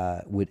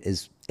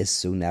is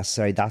so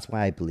necessary. That's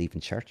why I believe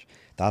in church.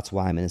 That's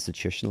why I'm an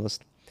institutionalist.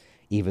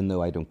 Even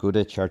though I don't go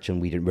to church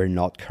and I'm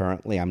not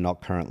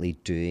currently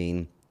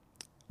doing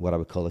what I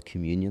would call a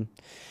communion.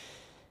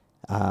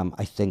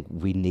 I think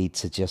we need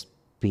to just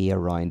be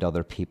around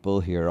other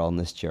people who are on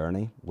this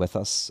journey with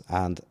us.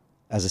 And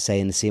as I say,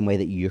 in the same way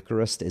that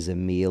Eucharist is a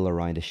meal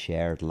around a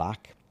shared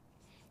lack,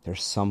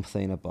 there's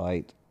something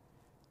about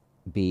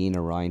being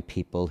around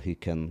people who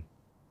can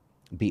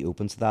be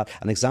open to that.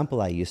 An example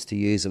I used to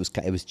use, it was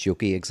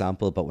jokey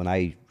example, but when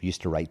I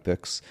used to write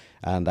books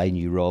and I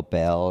knew Rob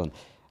Bell,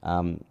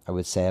 and I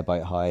would say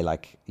about how,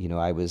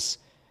 I was,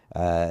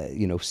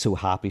 so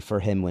happy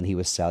for him when he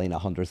was selling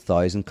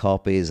 100,000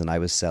 copies and I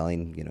was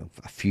selling,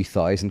 a few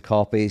thousand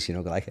copies,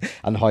 and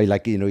how,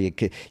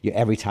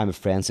 every time a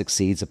friend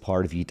succeeds, a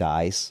part of you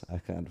dies. I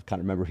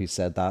can't remember who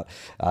said that,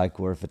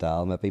 Gore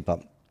Vidal maybe,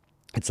 but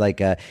it's like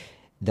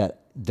that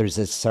there's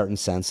a certain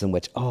sense in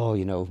which,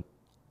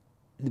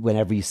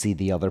 whenever you see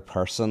the other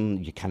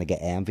person, you kind of get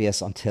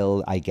envious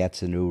until I get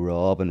to know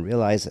Rob and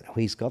realize that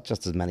he's got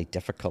just as many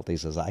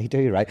difficulties as I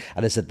do, right?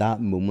 And it's at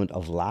that moment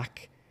of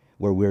lack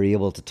where we're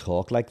able to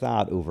talk like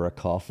that over a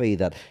coffee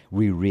that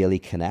we really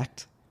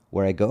connect.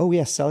 Where I go, oh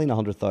yeah, selling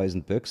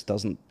 100,000 books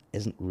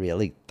isn't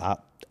really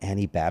that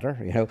any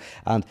better,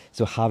 And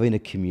so having a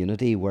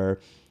community where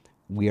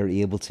we are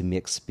able to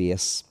make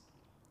space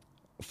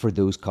for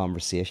those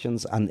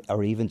conversations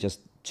or even just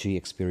to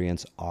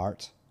experience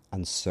art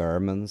and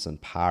sermons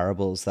and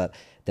parables that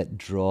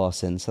draw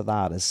us into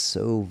that is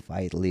so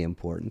vitally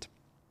important.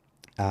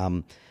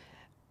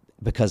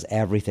 Because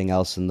everything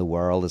else in the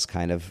world is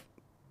kind of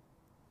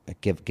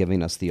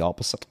giving us the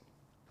opposite.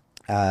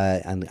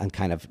 And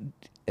kind of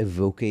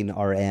evoking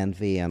our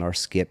envy and our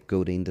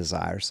scapegoating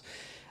desires.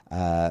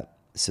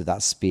 So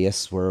that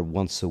space where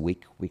once a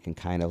week we can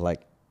kind of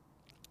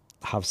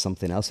have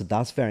something else. So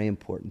that's very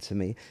important to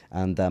me.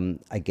 And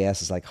I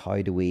guess it's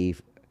how do we...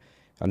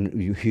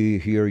 And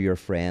who are your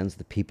friends,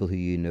 the people who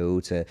you know,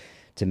 to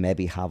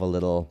maybe have a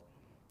little,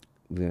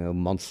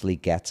 monthly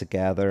get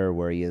together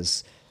where you,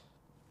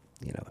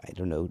 I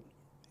don't know,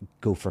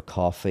 go for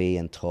coffee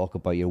and talk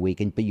about your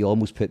weekend, but you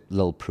almost put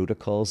little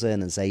protocols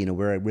in and say,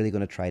 we're really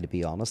going to try to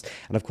be honest.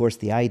 And of course,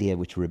 the idea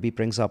which Ruby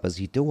brings up is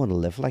you don't want to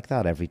live like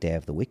that every day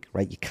of the week,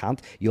 right? You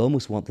can't. You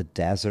almost want the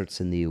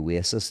deserts and the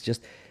oasis,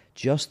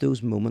 just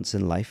those moments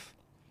in life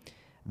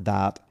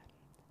that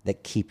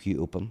keep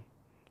you open.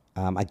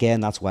 Again,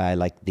 that's why I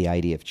like the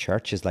idea of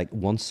church, is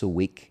once a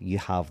week you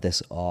have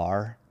this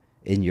hour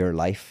in your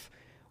life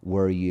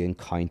where you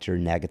encounter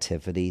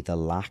negativity, the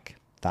lack,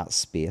 that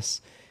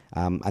space.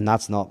 And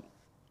that's not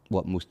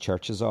what most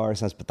churches are,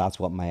 but that's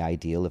what my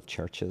ideal of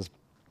church is.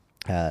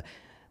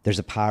 There's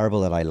a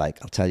parable that I like.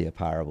 I'll tell you a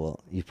parable.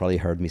 You've probably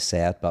heard me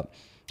say it,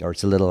 or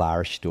it's a little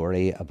Irish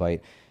story about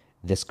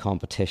this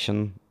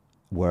competition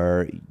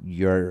where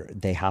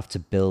they have to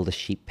build a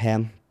sheep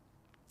pen.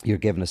 You're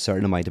given a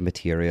certain amount of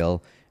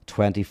material,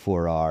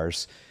 24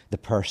 hours. The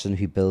person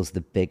who builds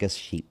the biggest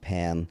sheep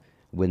pen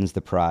wins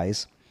the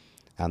prize.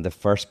 And the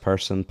first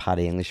person,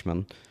 Paddy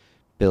Englishman,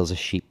 builds a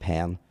sheep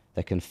pen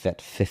that can fit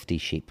 50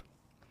 sheep.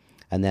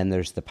 And then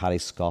there's the Paddy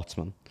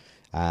Scotsman,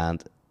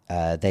 and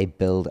they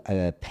build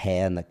a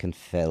pen that can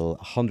fill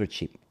 100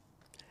 sheep.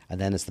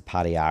 And then it's the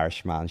Paddy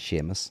Irishman,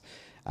 Seamus,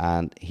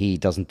 and he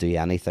doesn't do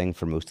anything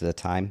for most of the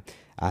time.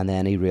 And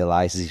then he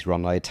realizes he's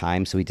run out of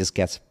time, so he just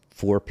gets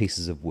 4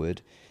 pieces of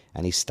wood,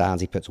 and he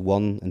puts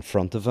one in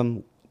front of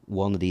him,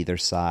 one at either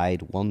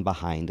side, one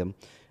behind him,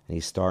 and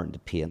he's starting to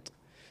paint.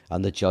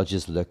 And the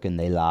judges look and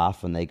they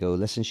laugh and they go,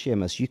 listen,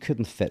 Seamus, you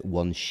couldn't fit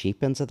 1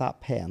 sheep into that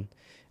pen.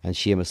 And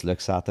Seamus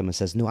looks at them and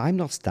says, no, I'm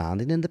not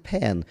standing in the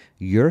pen.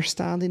 You're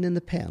standing in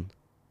the pen.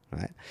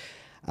 Right?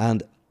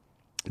 And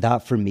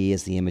that for me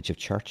is the image of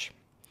church,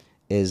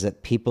 is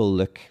that people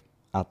look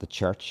at the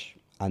church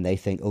and they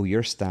think, oh,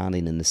 you're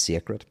standing in the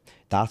sacred.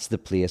 That's the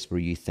place where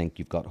you think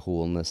you've got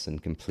wholeness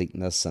and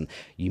completeness and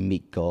you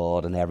meet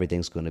God and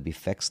everything's going to be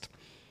fixed.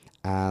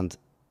 And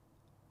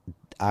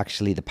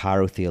actually the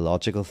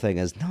parotheological thing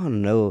is,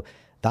 no,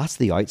 that's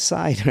the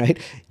outside, right?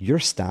 You're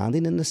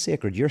standing in the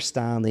sacred. You're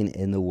standing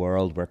in the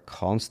world where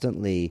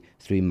constantly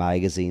through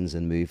magazines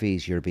and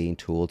movies, you're being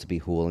told to be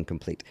whole and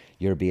complete.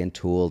 You're being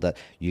told that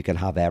you can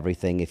have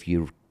everything if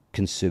you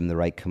consume the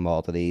right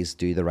commodities,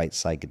 do the right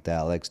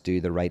psychedelics,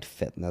 do the right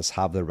fitness,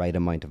 have the right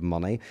amount of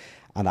money.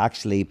 And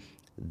actually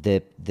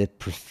the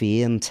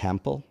profane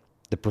temple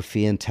of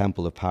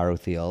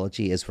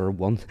parotheology is for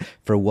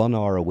 1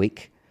 hour a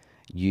week,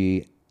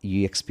 you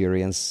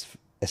experience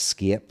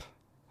escape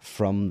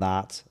from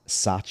that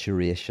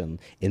saturation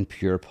in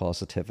pure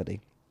positivity.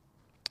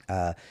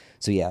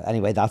 So yeah,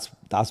 anyway, that's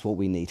what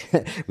we need.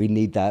 We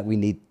need that. We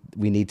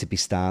need to be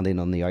standing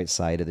on the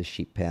outside of the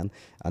sheep pen,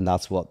 and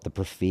that's what the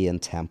profane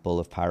temple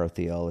of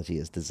parotheology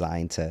is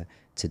designed to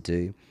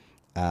do.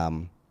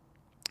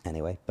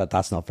 Anyway, but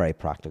that's not very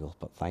practical.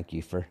 But thank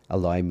you for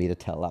allowing me to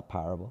tell that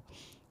parable.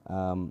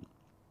 Oh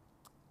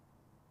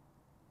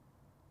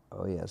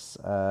yes.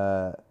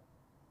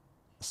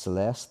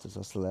 Celeste, is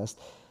that Celeste?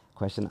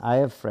 Question. I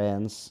have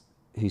friends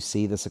who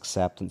see this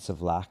acceptance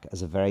of lack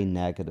as a very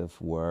negative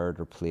word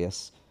or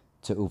place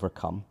to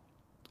overcome.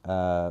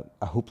 A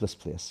hopeless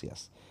place,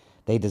 yes.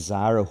 They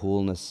desire a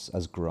wholeness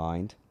as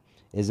ground.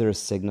 Is there a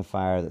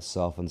signifier that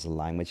softens the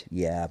language?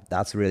 Yeah,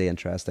 that's really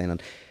interesting.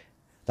 And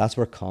that's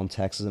where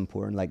context is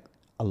important. Like,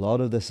 a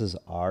lot of this is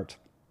art.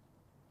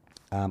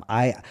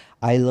 I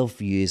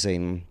love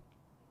using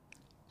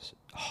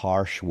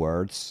harsh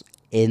words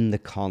in the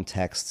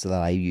contexts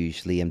that I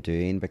usually am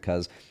doing,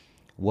 because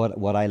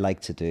what I like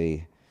to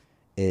do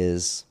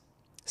is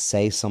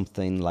say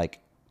something like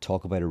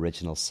talk about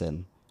original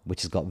sin,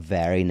 which has got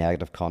very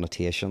negative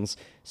connotations.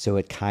 So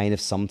it kind of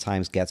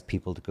sometimes gets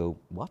people to go,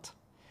 what?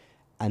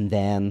 And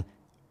then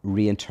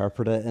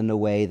reinterpret it in a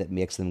way that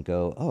makes them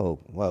go, oh,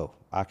 whoa,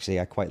 actually,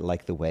 I quite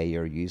like the way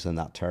you're using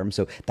that term.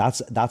 So that's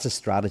a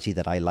strategy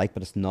that I like,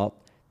 but it's not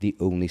the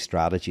only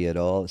strategy at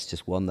all. It's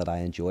just one that I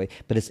enjoy.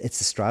 But it's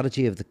the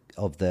strategy of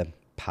the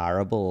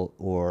parable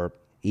or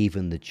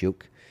even the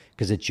joke,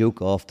 because a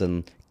joke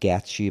often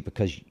gets you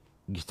because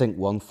you think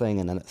one thing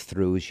and then it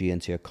throws you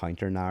into a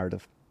counter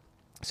narrative.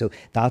 So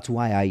that's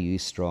why I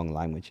use strong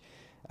language.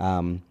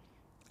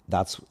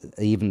 That's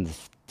even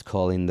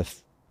calling the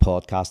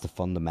podcast the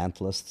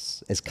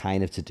fundamentalists is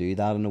kind of to do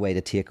that in a way,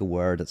 to take a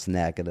word that's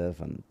negative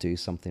and do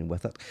something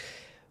with it.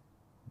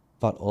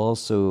 But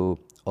also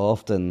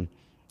often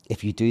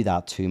if you do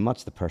that too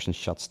much, the person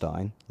shuts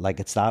down. Like,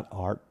 it's that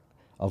art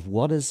of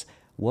what is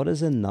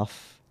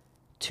enough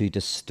to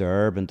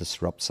disturb and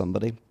disrupt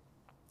somebody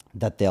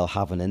that they'll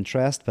have an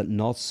interest, but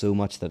not so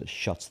much that it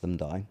shuts them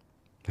down.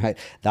 Right?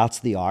 That's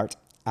the art,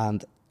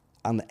 and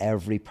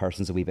every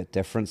person's a wee bit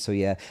different. So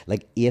yeah,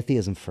 like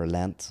Atheism for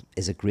Lent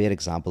is a great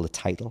example. The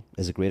title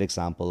is a great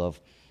example of,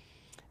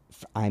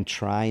 I'm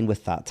trying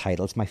with that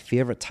title. It's my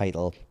favorite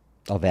title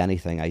of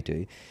anything I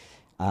do.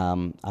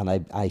 And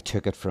I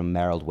took it from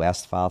Merrill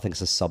Westphal. I think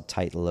it's a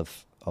subtitle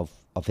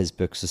of his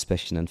book,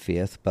 Suspicion and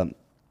Faith. But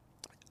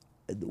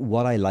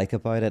what I like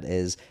about it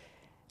is,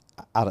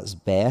 at its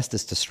best,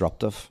 it's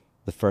disruptive.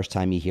 The first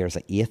time you hear it's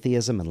like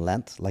atheism and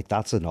Lent, like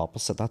that's an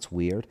opposite, that's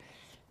weird.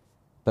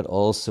 But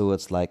also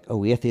it's like,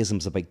 oh,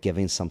 atheism's about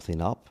giving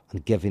something up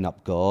and giving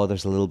up God.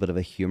 There's a little bit of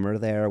a humor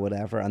there or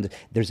whatever. And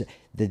there's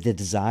the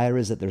desire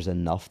is that there's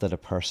enough that a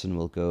person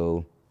will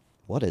go,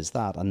 what is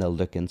that? And they'll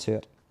look into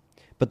it.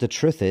 But the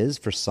truth is,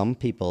 for some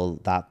people,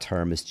 that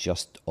term is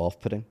just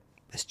off-putting.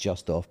 It's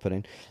just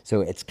off-putting. So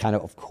it's kind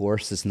of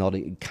course,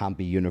 it can't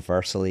be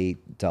universally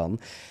done.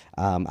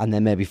 And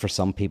then maybe for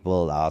some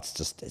people, it's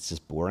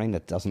just boring.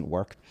 It doesn't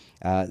work.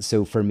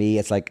 So for me,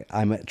 it's like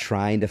I'm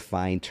trying to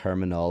find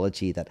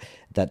terminology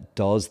that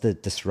does the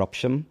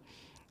disruption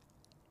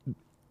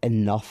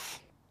enough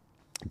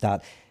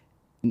that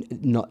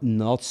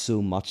not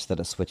so much that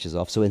it switches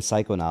off. So in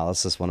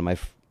psychoanalysis, one of my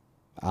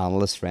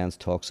analyst friends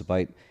talks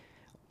about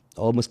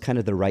almost kind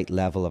of the right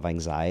level of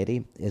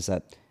anxiety is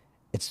that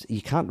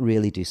you can't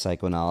really do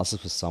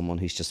psychoanalysis with someone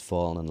who's just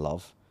fallen in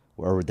love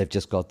or they've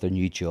just got their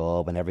new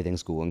job and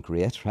everything's going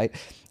great, right?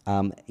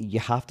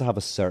 You have to have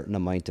a certain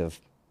amount of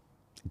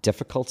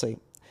difficulty.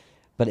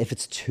 But if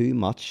it's too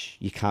much,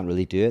 you can't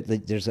really do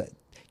it.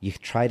 You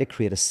try to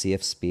create a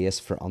safe space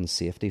for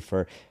unsafety,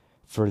 for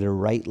the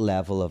right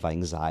level of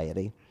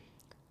anxiety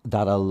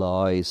that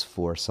allows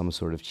for some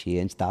sort of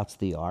change. That's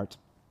the art.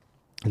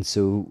 And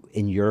so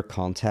in your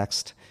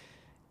context,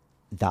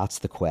 that's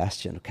the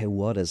question. Okay,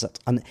 what is it?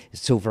 And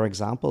so, for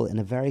example, in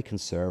a very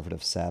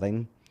conservative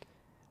setting,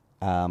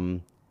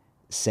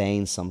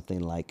 saying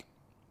something like,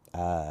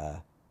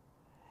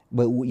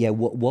 well, yeah,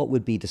 what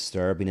would be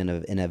disturbing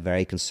in a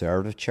very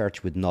conservative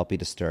church would not be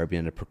disturbing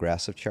in a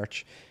progressive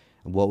church.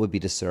 And what would be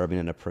disturbing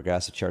in a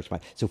progressive church?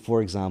 So,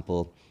 for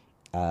example,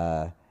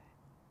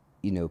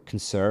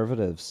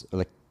 conservatives,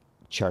 like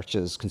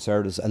churches,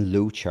 conservatives and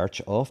low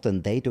church,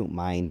 often they don't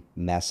mind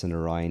messing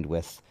around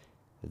with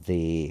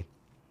the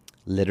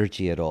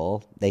liturgy at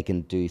all. They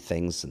can do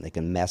things and they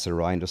can mess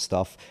around with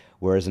stuff.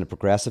 Whereas in a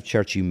progressive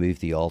church, you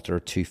move the altar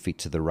 2 feet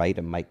to the right,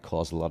 it might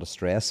cause a lot of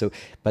stress. So,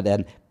 but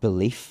then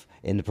belief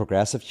in the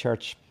progressive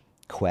church,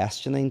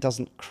 questioning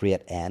doesn't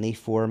create any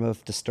form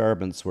of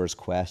disturbance, whereas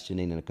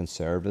questioning in a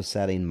conservative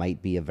setting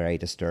might be a very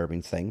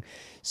disturbing thing.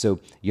 So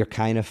you're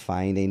kind of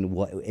finding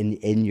what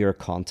in your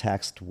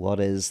context, what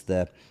is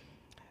the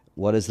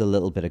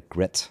little bit of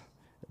grit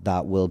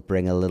that will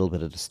bring a little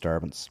bit of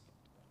disturbance.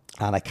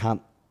 And I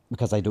can't,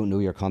 because I don't know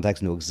your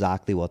context, know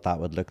exactly what that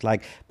would look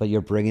like. But you're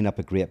bringing up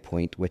a great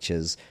point, which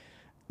is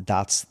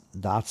that's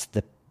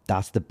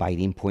the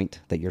biting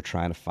point that you're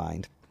trying to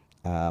find.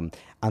 And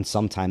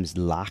sometimes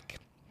lack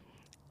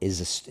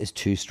is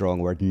too strong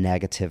a word.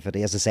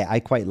 Negativity, as I say,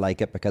 I quite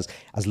like it, because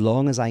as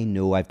long as I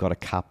know I've got a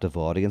captive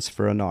audience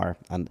for an hour,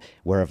 and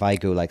where if I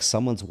go like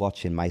someone's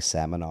watching my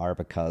seminar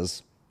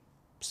because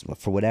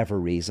for whatever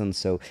reason,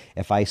 so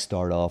if I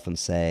start off and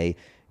say,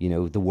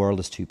 the world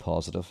is too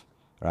positive,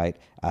 right?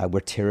 We're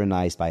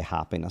tyrannized by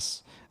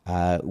happiness.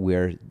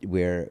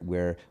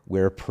 We're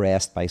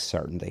oppressed by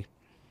certainty.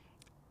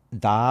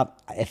 That,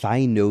 if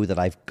I know that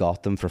I've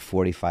got them for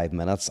 45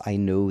 minutes, I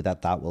know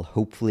that will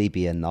hopefully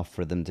be enough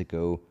for them to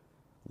go,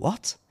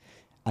 what?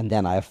 And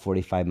then I have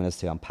 45 minutes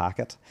to unpack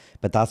it.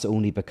 But that's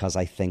only because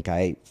I think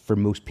for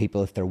most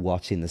people, if they're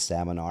watching the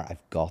seminar,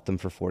 I've got them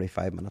for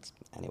 45 minutes.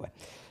 Anyway,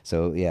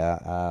 so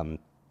yeah,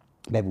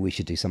 maybe we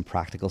should do some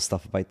practical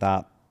stuff about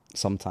that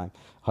sometime.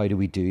 How do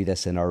we do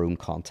this in our own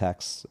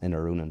contexts, in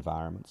our own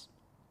environments?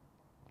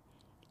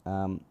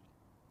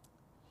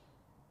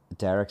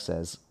 Derek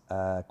says,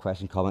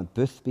 question, comment,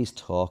 Boothby's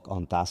talk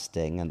on Das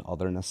Ding and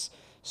otherness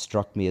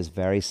struck me as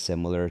very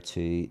similar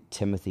to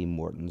Timothy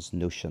Morton's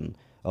notion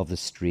of the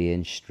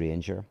strange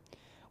stranger,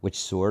 which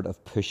sort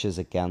of pushes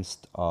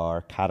against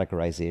our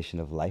categorization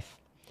of life.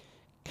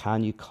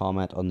 Can you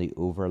comment on the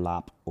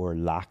overlap or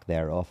lack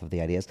thereof of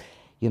the ideas?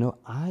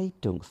 I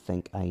don't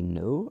think I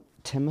know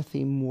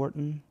Timothy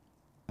Morton.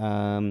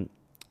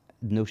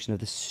 Notion of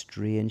the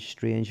strange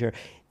stranger.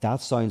 That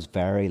sounds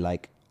very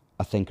like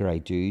a thinker I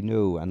do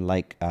know, and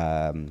like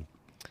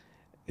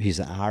he's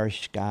an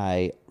Irish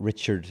guy,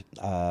 Richard.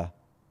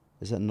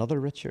 Is it another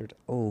Richard?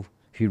 Oh,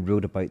 who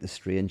wrote about the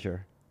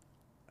stranger.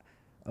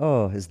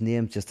 Oh, his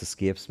name just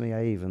escapes me.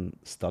 I even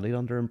studied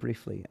under him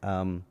briefly.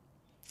 And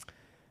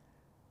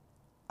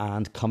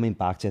coming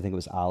back to, I think it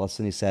was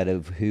Alison, he said,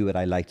 of who would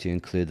I like to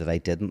include that I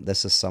didn't.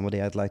 This is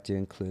somebody I'd like to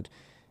include.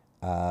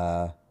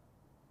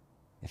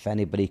 If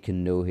anybody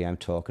can know who I'm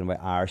talking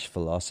about, Irish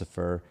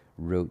philosopher,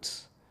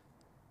 wrote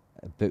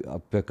a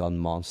book on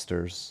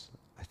monsters,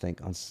 I think.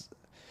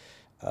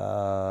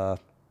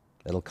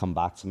 It'll come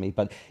back to me.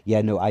 But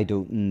yeah, no, I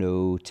don't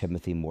know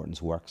Timothy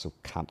Morton's work, so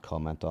can't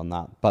comment on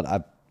that.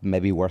 But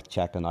maybe worth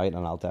checking out,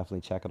 and I'll definitely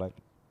check it out.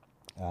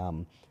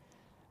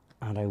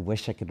 And I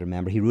wish I could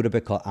remember. He wrote a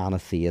book called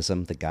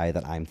Atheism, the guy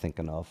that I'm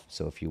thinking of.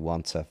 So if you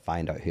want to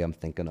find out who I'm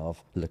thinking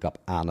of, look up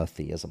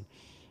Atheism.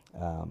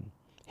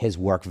 His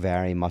work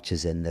very much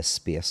is in this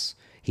space.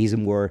 He's a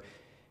more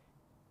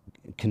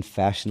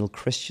confessional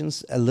Christian,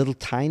 a little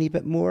tiny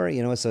bit more,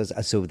 So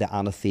the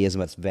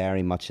Atheism, it's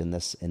very much in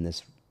this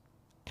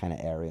kind of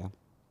area.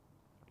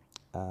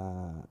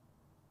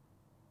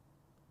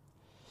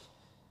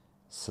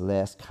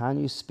 Celeste, can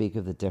you speak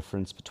of the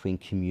difference between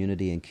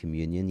community and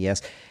communion?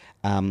 Yes.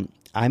 I'm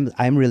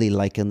really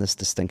liking this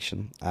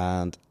distinction,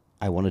 and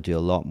I want to do a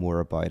lot more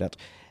about it.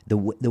 The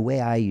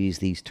way I use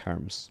these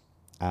terms,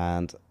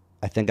 and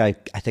I think I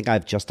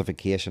have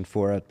justification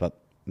for it, but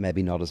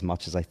maybe not as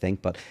much as I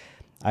think. But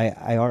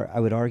I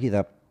would argue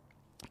that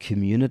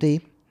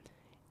community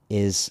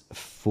is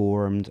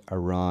formed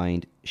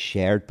around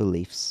shared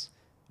beliefs,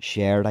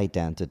 shared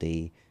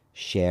identity,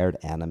 shared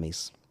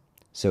enemies.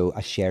 So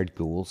shared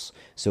goals.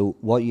 So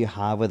what you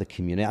have with a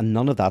community, and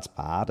none of that's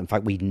bad. In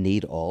fact, we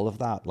need all of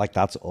that. Like,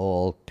 that's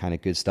all kind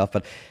of good stuff.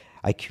 But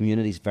a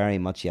community is very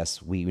much,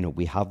 yes, we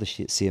have the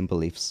same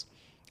beliefs.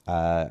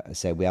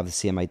 Say we have the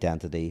same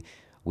identity.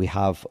 We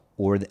have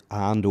or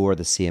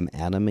the same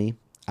enemy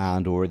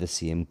or the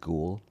same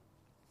goal.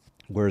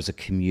 Whereas a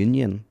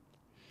communion,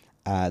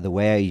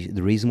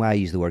 the reason why I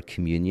use the word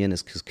communion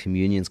is because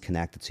communion is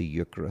connected to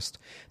Eucharist.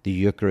 The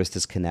Eucharist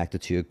is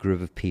connected to a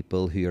group of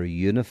people who are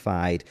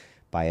unified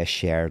by a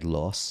shared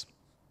loss,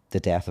 the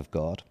death of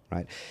God,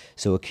 right?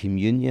 So a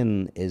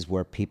communion is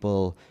where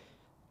people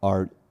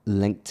are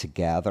linked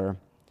together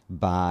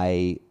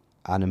by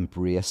an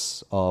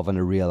embrace of and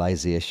a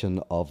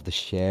realization of the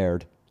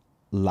shared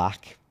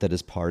lack that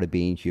is part of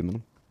being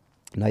human.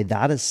 Now,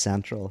 that is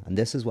central, and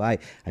this is why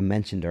I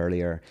mentioned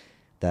earlier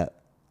that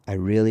I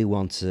really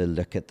want to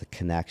look at the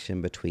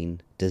connection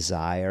between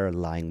desire,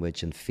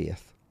 language, and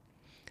faith.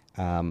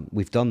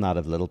 We've done that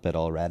a little bit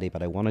already,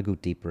 but I want to go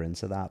deeper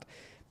into that,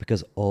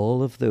 because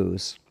all of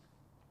those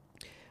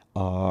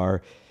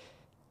are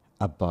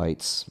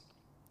about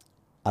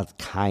a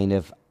kind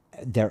of,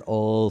 they're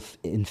all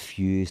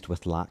infused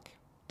with lack.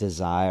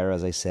 Desire,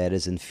 as I said,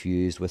 is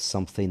infused with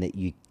something that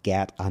you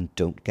get and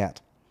don't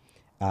get.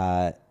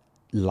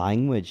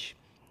 Language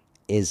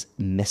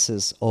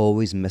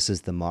always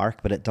misses the mark,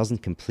 but it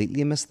doesn't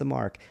completely miss the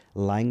mark.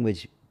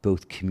 Language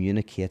both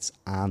communicates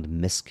and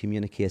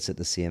miscommunicates at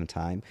the same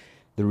time.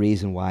 The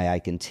reason why I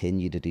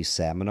continue to do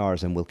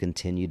seminars and will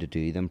continue to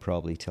do them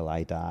probably till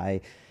I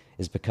die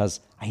is because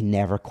I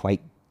never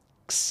quite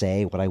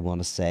say what I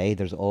want to say.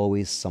 There's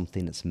always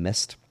something that's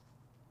missed.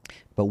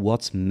 But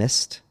what's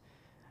missed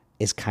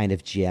is kind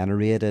of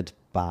generated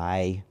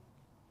by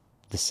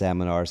the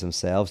seminars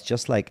themselves.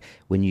 Just like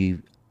when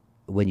you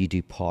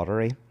do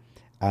pottery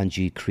and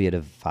you create a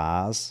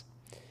vase,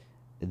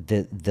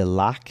 the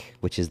lack,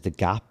 which is the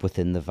gap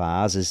within the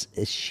vase,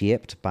 is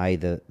shaped by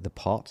the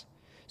pot.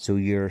 So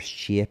you're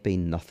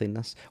shaping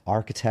nothingness.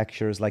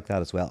 Architecture is like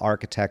that as well.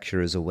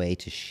 Architecture is a way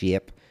to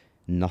shape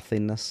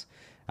nothingness,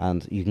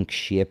 and you can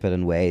shape it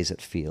in ways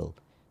that feel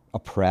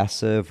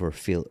oppressive or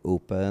feel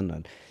open.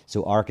 And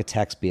so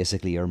architects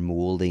basically are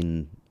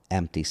molding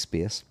empty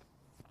space.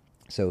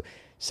 So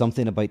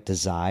something about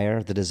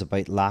desire that is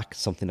about lack,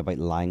 something about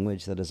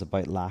language that is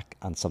about lack,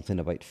 and something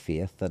about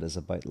faith that is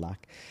about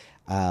lack.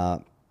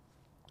 And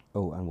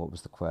what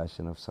was the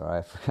question? I'm sorry,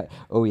 I forgot.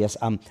 Oh, yes,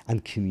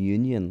 and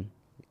communion.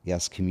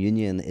 Yes,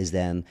 communion is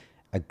then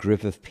a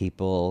group of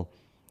people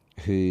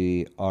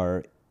who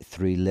are,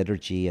 through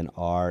liturgy and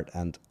art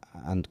and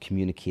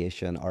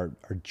communication, are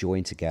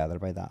joined together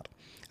by that.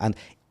 And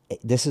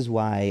this is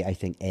why I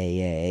think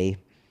AA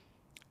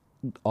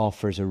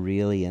offers a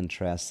really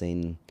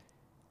interesting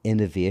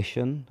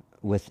innovation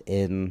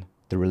within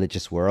the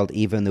religious world,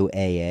 even though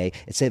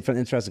it's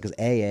interesting because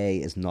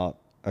AA is not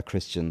a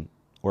Christian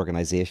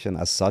organization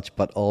as such,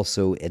 but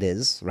also it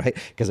is, right?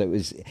 Because it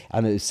was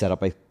set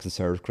up by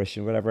conservative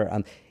Christian, whatever,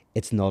 and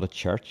it's not a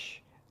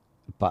church.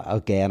 But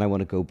again, I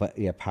want to go, but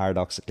yeah,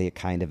 paradoxically it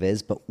kind of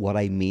is. But what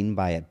I mean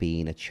by it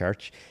being a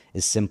church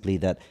is simply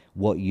that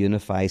what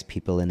unifies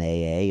people in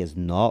AA is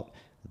not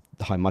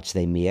how much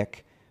they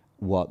make,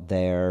 what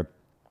their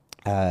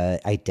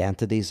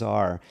identities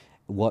are.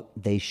 What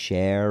they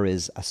share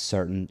is a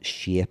certain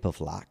shape of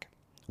lack,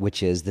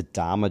 which is the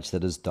damage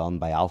that is done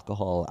by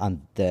alcohol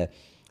and the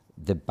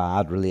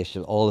bad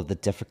relation, all of the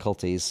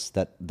difficulties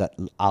that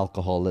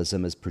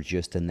alcoholism has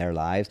produced in their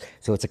lives.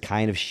 So it's a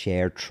kind of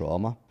shared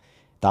trauma.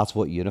 That's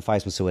what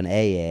unifies them. So in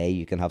AA,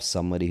 you can have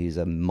somebody who's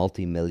a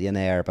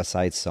multi-millionaire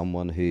beside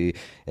someone who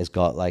has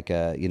got like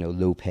a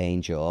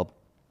low-paying job,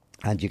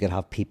 and you can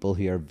have people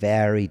who are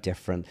very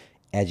different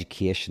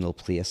educational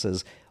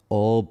places,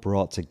 all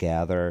brought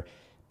together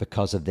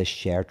because of this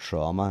shared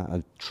trauma,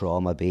 and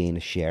trauma being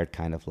a shared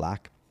kind of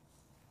lack.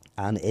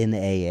 And in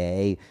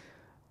AA,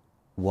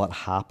 what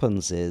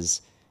happens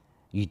is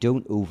you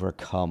don't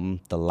overcome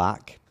the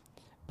lack,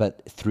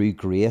 but through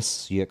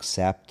grace, you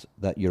accept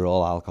that you're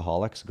all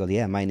alcoholics. You go,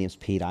 yeah, my name's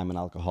Pete, I'm an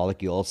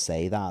alcoholic. You all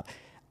say that.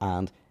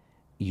 And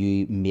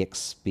you make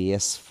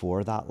space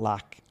for that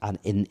lack. And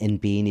in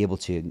being able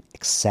to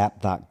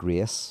accept that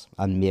grace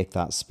and make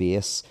that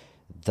space,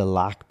 the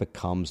lack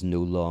becomes no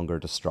longer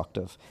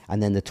destructive.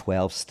 And then the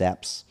 12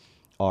 steps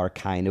are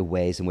kind of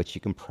ways in which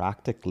you can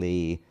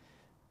practically,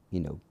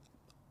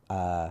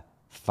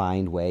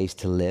 find ways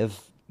to live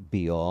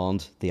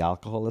beyond the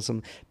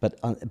alcoholism.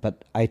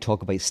 But I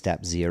talk about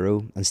step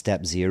 0, and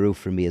step 0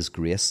 for me is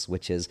grace,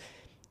 which is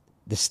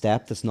the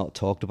step that's not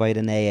talked about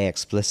in AA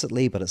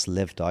explicitly, but it's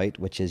lived out,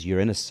 which is you're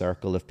in a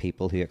circle of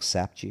people who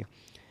accept you.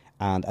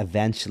 And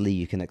eventually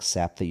you can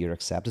accept that you're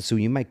accepted. So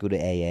you might go to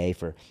AA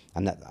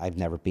I've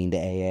never been to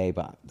AA,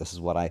 but this is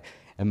what I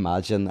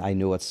imagine. I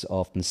know it's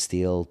often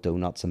stale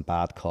donuts and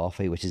bad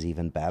coffee, which is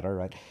even better,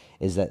 right?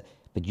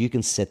 But you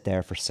can sit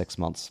there for 6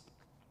 months,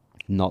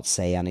 not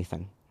say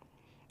anything,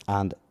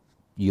 and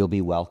you'll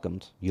be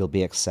welcomed, you'll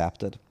be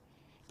accepted.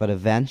 But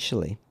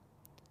eventually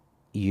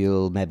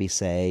you'll maybe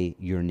say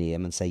your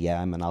name and say,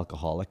 yeah, I'm an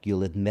alcoholic.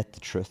 You'll admit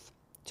the truth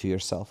to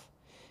yourself.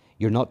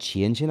 You're not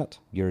changing it,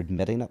 you're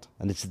admitting it.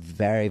 And it's a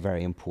very,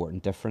 very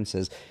important difference.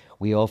 Is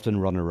we often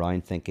run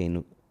around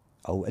thinking,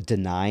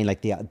 denying,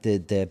 like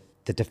the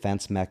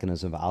defense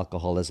mechanism of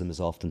alcoholism is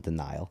often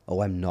denial.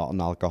 Oh, I'm not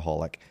an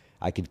alcoholic.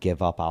 I could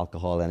give up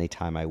alcohol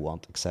anytime I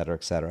want, etc.,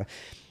 etc.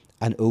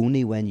 And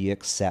only when you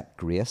accept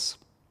grace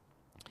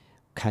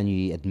can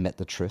you admit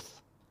the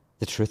truth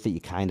that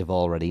you kind of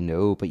already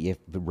know, but you've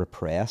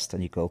repressed,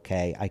 and you go,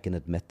 okay, I can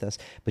admit this.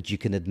 But you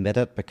can admit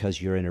it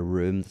because you're in a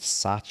room that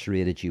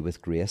saturated you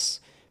with grace,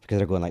 because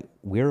they're going like,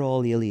 we're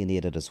all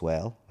alienated as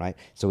well, right?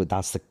 So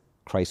that's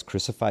Christ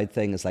crucified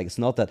thing. It's like, it's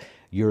not that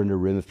you're in a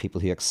room of people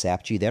who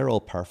accept you. They're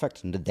all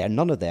perfect, and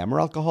none of them are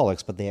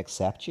alcoholics, but they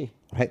accept you,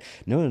 right?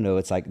 No.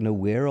 It's like, no,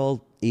 we're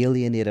all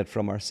alienated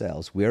from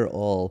ourselves. We're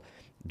all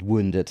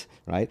wounded,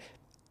 right?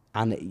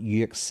 And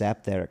you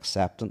accept their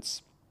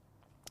acceptance.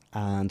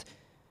 And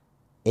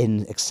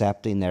in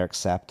accepting their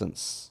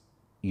acceptance,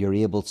 you're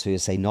able to,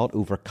 say, not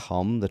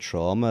overcome the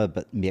trauma,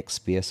 but make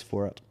space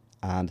for it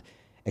and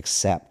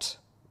accept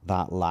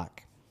that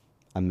lack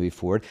and move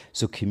forward.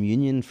 So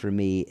communion for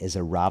me is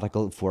a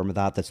radical form of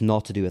that. That's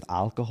not to do with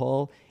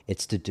alcohol.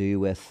 It's to do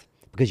with,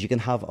 because you can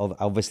have,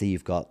 obviously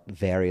you've got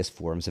various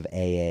forms of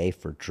AA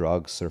for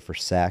drugs or for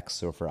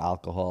sex or for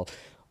alcohol.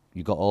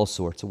 You've got all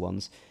sorts of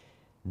ones.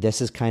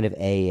 This is kind of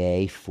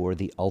AA for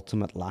the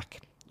ultimate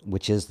lack,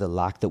 which is the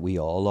lack that we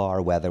all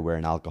are, whether we're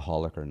an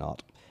alcoholic or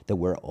not, that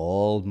we're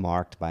all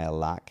marked by a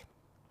lack.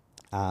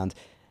 And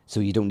so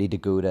you don't need to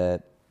go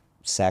to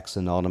Sex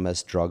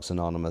Anonymous, Drugs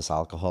Anonymous,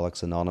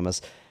 Alcoholics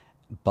Anonymous,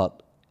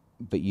 but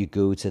you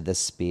go to this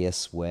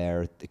space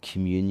where the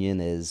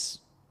communion is,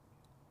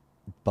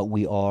 but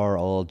we are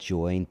all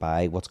joined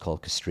by what's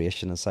called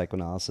castration in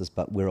psychoanalysis,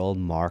 but we're all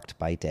marked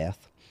by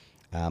death.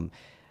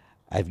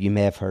 You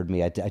may have heard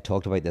me, I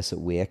talked about this at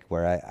Wake,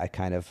 where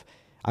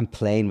I'm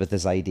playing with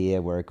this idea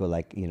where I go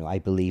like, I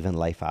believe in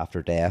life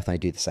after death, and I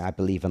do this, I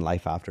believe in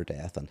life after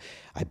death, and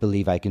I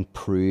believe I can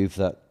prove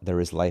that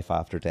there is life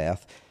after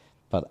death.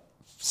 But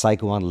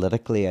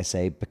psychoanalytically, I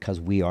say,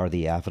 because we are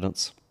the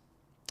evidence.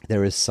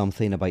 There is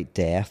something about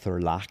death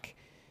or lack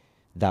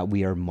that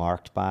we are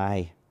marked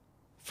by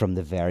from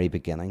the very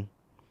beginning.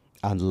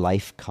 And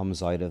life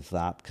comes out of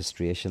that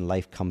castration.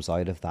 Life comes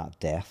out of that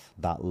death,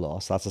 that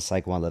loss. That's a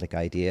psychoanalytic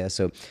idea.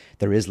 So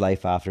there is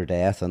life after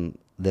death, and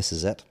this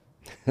is it.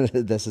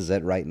 This is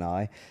it right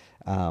now.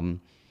 And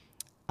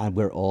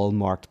we're all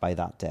marked by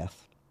that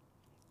death.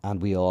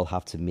 And we all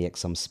have to make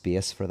some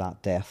space for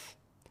that death.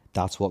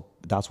 That's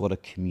what a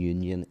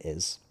communion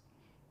is.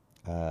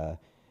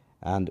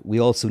 And we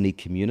also need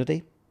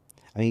community.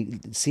 I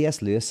mean,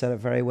 C.S. Lewis said it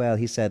very well.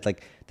 He said,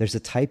 like, there's a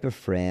type of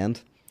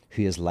friend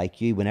who is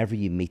like you. Whenever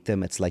you meet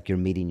them, it's like you're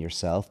meeting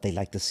yourself. They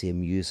like the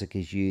same music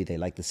as you. They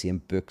like the same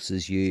books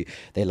as you.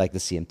 They like the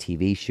same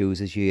TV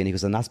shows as you. And he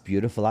goes, and that's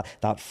beautiful.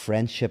 That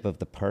friendship of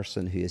the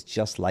person who is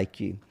just like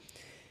you.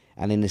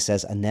 And then he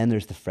says, and then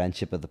there's the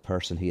friendship of the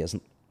person who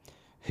isn't,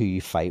 who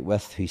you fight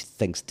with, who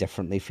thinks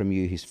differently from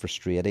you, who's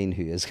frustrating,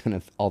 who is kind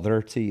of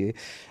other to you.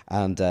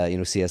 And,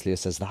 C.S.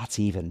 Lewis says, that's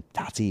even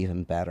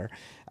better.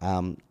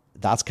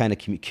 That's kind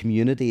of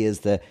community is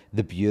the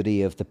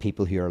beauty of the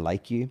people who are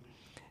like you.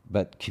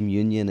 But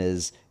communion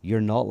is, you're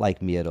not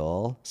like me at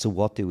all. So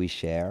what do we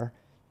share?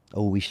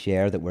 Oh, we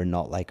share that we're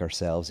not like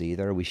ourselves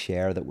either. We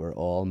share that we're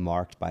all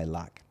marked by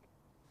lack.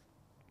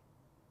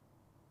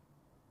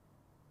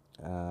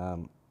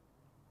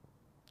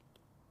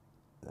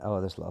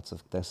 There's lots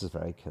of, this is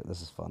very cool.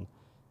 This is fun.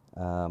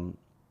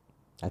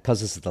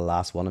 Because this is the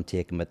last one, I'm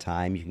taking my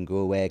time. You can go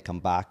away, come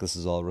back. This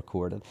is all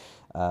recorded.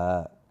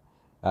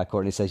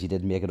 Courtney says you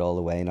did make it all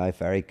the way now.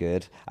 Very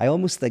good. I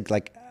almost think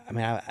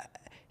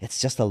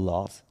it's just a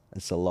lot.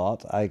 It's a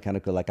lot. I kind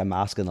of go like, I'm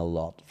asking a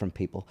lot from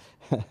people.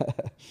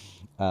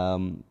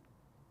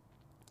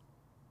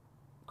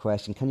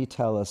 Question, can you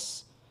tell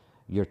us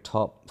your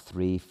top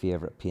 3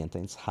 favorite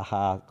paintings?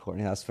 Haha,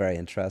 Courtney, that's very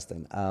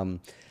interesting.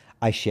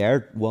 I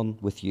shared one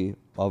with you,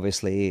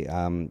 obviously.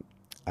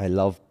 I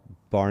love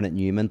Barnett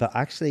Newman, but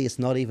actually it's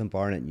not even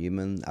Barnett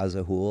Newman as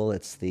a whole.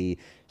 It's the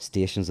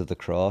Stations of the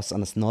Cross,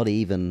 and it's not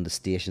even the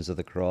Stations of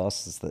the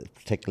Cross. It's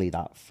particularly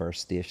that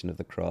first Station of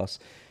the Cross.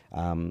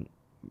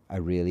 I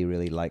really,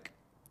 really like.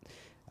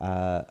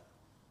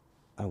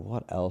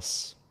 What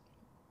else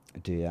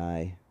do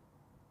I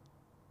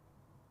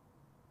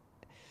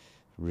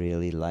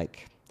really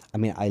like? I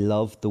mean, I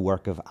love the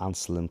work of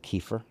Anselm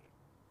Kiefer.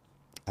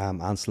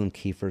 Anselm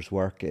Kiefer's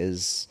work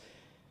is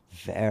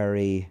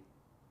very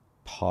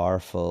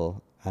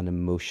powerful and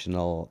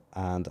emotional,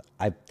 and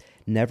I've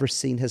never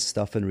seen his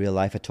stuff in real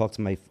life. I talked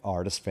to my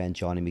artist friend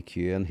Johnny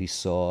McEwen, who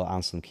saw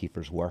Anselm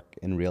Kiefer's work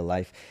in real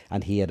life,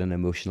 and he had an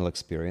emotional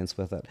experience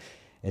with it.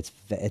 It's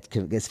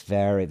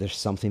very, there's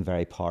something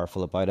very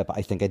powerful about it, but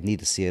I think I'd need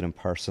to see it in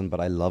person. But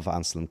I love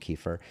Anselm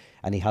Kiefer,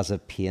 and he has a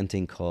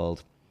painting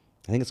called,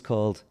 I think it's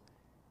called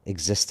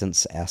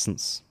Existence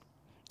Essence,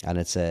 and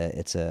it's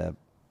an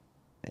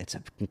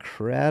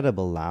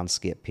incredible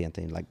landscape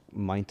painting, like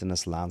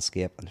mountainous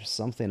landscape, and there's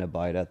something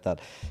about it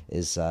that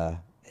is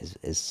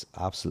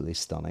absolutely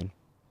stunning.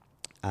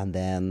 And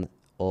then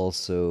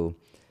also,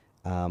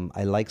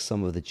 I like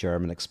some of the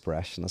German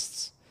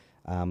expressionists.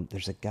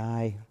 There's a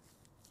guy,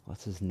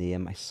 what's his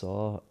name? I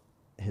saw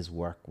his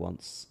work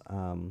once.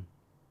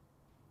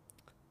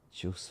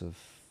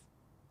 Joseph.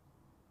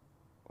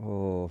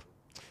 Oh,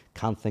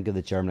 can't think of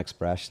the German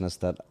expressionist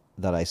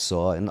that I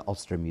saw in the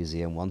Ulster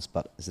Museum once,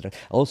 but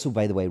also,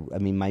 by the way, I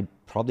mean,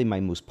 probably my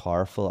most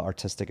powerful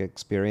artistic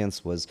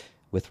experience was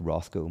with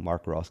Rothko,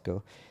 Mark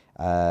Rothko.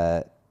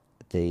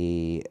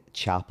 The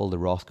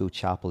Rothko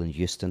Chapel in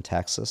Houston,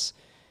 Texas,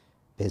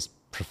 is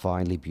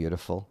profoundly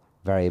beautiful,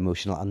 very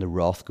emotional, and the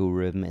Rothko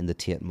Room in the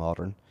Tate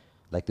Modern,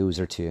 Like those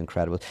are two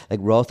incredible. Like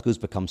Rothko's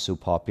become so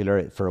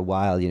popular for a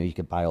while. You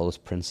could buy all his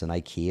prints in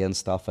IKEA and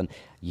stuff, and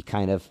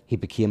he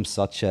became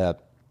such a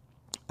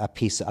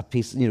piece.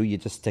 You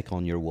just stick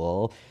on your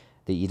wall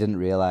that you didn't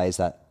realize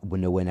that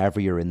whenever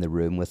you're in the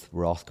room with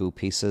Rothko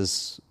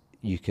pieces,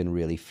 you can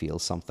really feel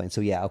something.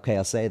 So yeah, okay,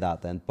 I'll say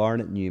that then.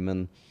 Barnett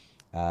Newman,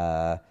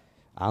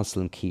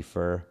 Anselm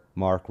Kiefer,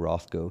 Mark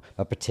Rothko,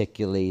 but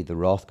particularly the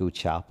Rothko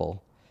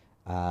Chapel,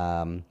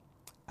 and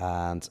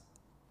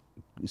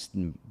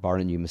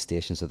Barnett Newman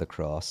Stations of the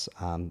Cross,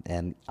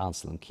 and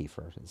Anselm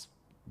Kiefer is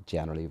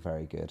generally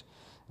very good.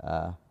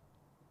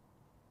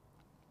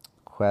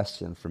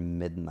 Question from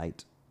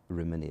Midnight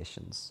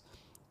Ruminations.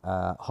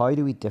 How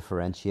do we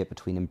differentiate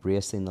between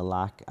embracing the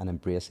lack and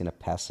embracing a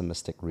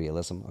pessimistic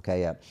realism?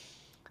 Okay, yeah.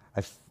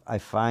 I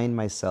find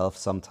myself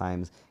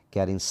sometimes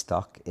getting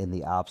stuck in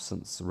the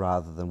absence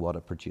rather than what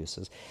it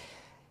produces.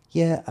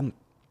 Yeah,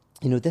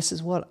 this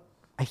is what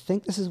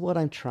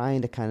I'm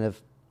trying to kind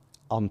of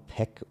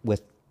unpick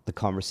with the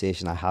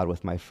conversation I had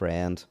with my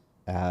friend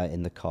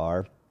in the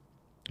car,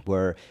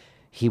 where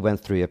he went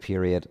through a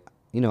period,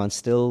 and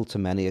still to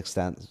much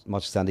extent,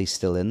 he's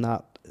still in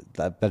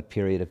that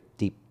period of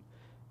deep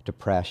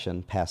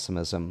depression,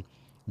 pessimism,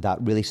 that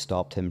really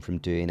stopped him from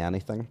doing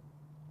anything.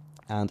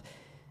 And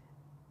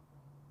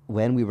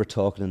when we were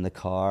talking in the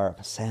car, I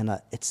was saying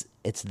that it's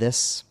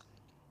this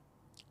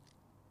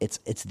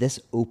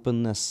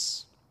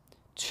openness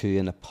to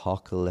an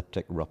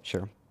apocalyptic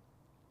rupture.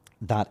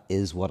 That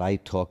is what I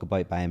talk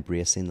about by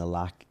embracing the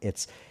lack.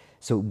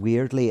 So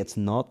weirdly, it's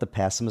not the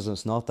pessimism.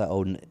 It's not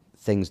that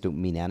things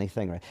don't mean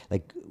anything. Right?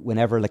 Like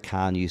whenever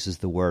Lacan uses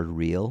the word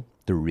real,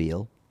 the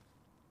real,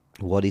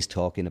 what he's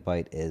talking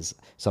about is,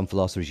 some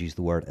philosophers use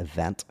the word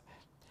event.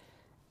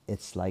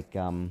 It's like,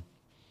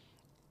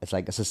 as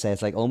I say,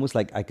 it's like almost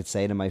like I could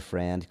say to my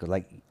friend,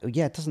 like, oh,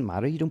 yeah, it doesn't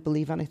matter. You don't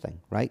believe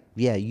anything, right?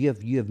 Yeah, you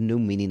have no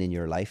meaning in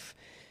your life,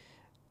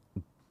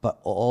 but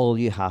all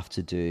you have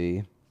to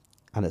do,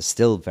 and it's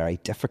still very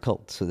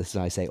difficult. So this is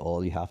when I say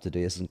all you have to do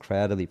is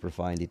incredibly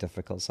profoundly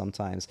difficult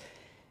sometimes,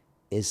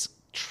 is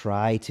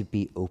try to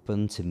be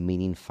open to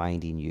meaning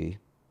finding you.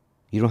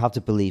 You don't have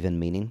to believe in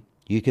meaning.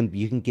 You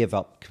can give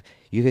up.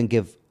 You can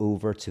give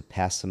over to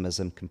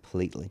pessimism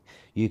completely.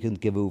 You can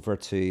give over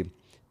to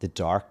the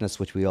darkness,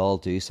 which we all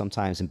do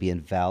sometimes, and be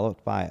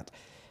enveloped by it.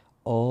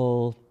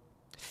 All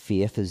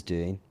faith is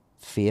doing,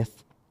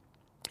 faith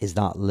is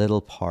that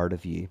little part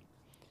of you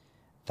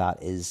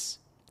that is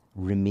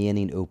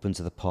remaining open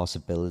to the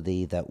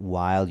possibility that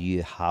while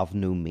you have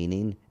no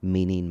meaning,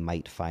 meaning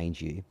might find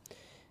you.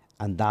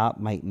 And that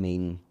might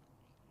mean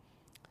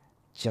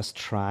just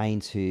trying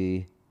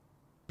to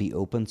be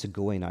open to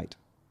going out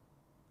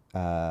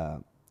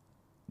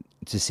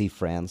to see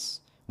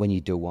friends when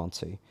you don't want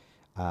to,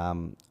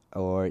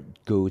 or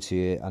go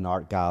to an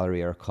art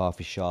gallery or a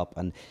coffee shop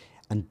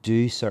and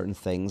do certain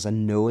things,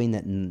 and knowing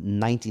that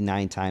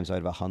 99 times out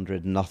of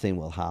 100 nothing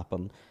will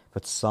happen,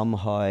 but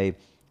somehow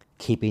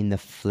keeping the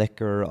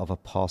flicker of a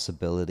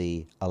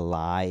possibility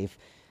alive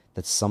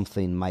that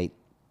something might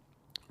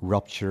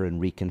rupture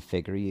and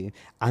reconfigure you,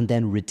 and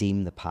then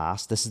redeem the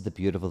past. This is the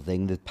beautiful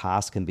thing. The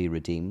past can be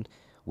redeemed.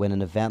 When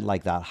an event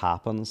like that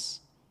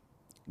happens,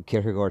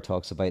 Kierkegaard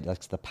talks about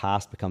like the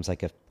past becomes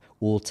like a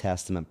Old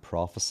Testament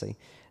prophecy.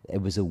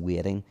 It was a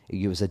waiting.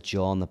 It was a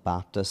John the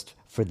Baptist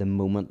for the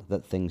moment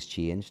that things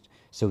changed.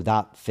 So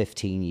that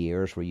 15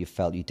 years where you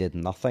felt you did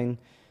nothing,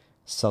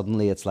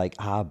 suddenly it's like,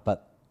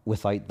 but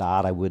without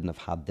that, I wouldn't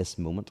have had this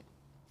moment.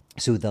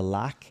 So the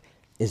lack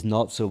is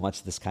not so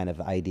much this kind of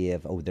idea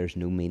of, oh, there's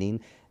no meaning.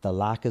 The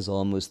lack is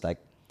almost like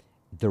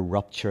the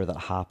rupture that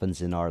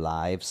happens in our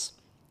lives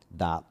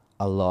that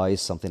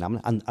allows something.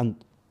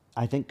 And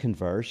I think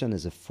conversion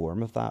is a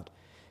form of that.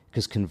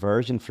 Because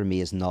conversion for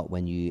me is not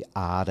when you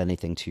add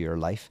anything to your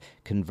life.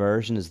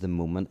 Conversion is the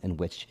moment in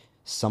which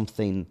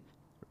something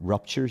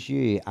ruptures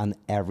you and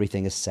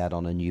everything is set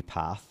on a new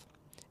path.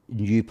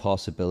 New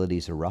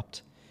possibilities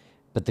erupt.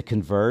 But the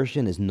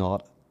conversion is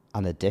not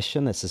an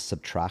addition, it's a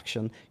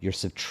subtraction. You're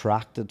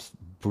subtracted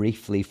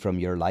briefly from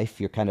your life.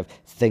 Your kind of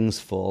things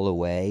fall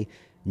away,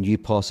 new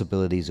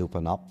possibilities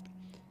open up.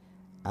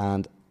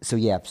 And so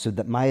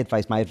that my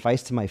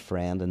advice to my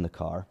friend in the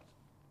car,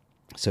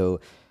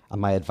 and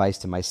my advice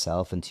to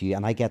myself and to you,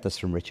 and I get this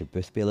from Richard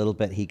Boothby a little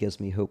bit, he gives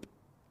me hope,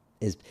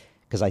 is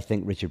because I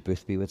think Richard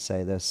Boothby would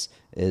say this,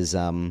 is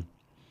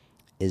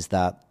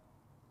that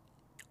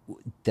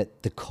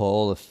the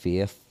call of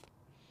faith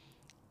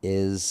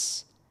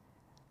is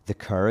the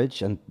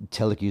courage, and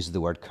Tillich uses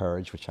the word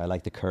courage, which I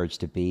like, the courage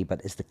to be,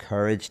 but is the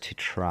courage to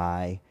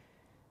try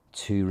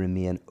to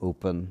remain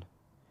open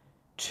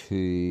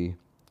to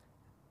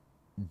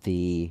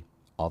the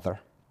other.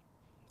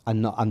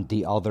 And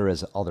the other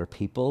as other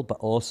people, but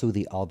also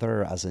the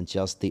other as in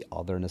just the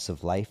otherness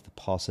of life, the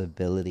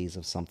possibilities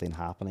of something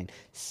happening,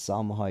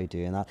 somehow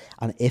doing that.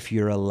 And if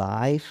you're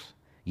alive,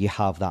 you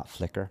have that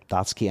flicker.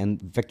 That's key. And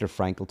Viktor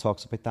Frankl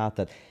talks about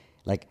that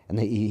and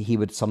he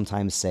would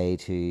sometimes say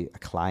to a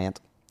client,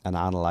 and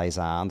analyze,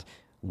 and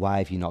why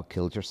have you not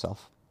killed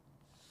yourself?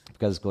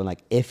 Because it's going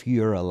like, if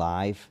you're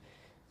alive,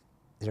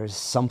 there's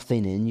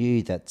something in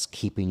you that's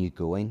keeping you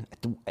going.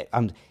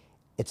 And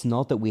it's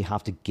not that we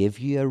have to give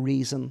you a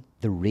reason.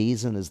 The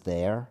reason is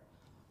there.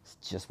 It's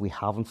just we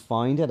haven't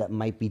found it. It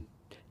might be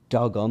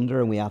dug under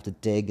and we have to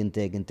dig and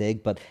dig and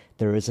dig, but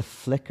there is a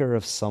flicker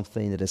of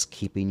something that is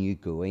keeping you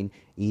going,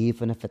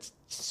 even if it's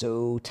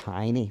so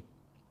tiny.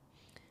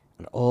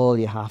 And all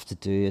you have to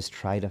do is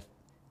try to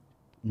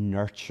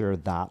nurture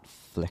that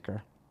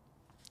flicker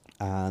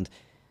and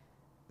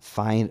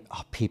find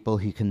people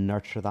who can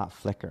nurture that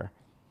flicker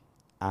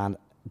and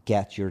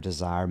get your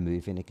desire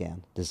moving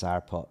again,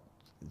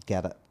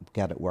 get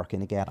it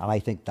working again. And I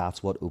think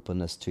that's what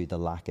openness to the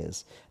lack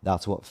is.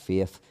 That's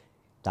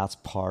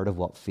part of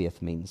what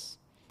faith means.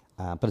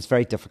 But it's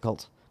very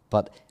difficult.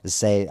 But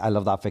I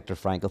love that Viktor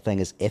Frankl thing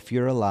is if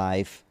you're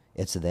alive,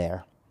 it's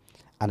there.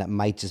 And it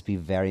might just be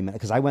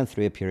because I went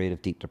through a period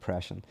of deep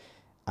depression,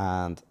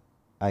 and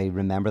I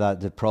remember that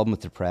the problem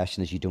with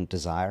depression is you don't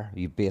desire.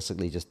 You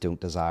basically just don't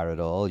desire at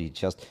all.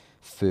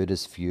 Food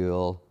is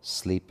fuel,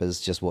 sleep is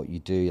just what you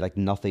do. Like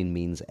nothing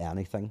means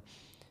anything.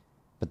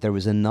 But there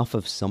was enough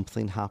of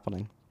something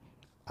happening.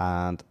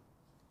 And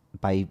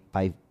by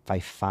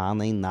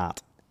finding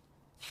that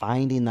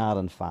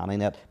and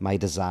fanning it, my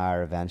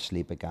desire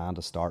eventually began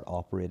to start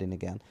operating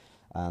again.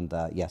 And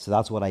so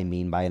that's what I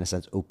mean by, in a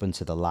sense, open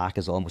to the lack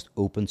is almost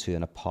open to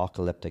an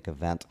apocalyptic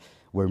event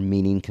where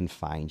meaning can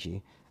find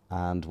you.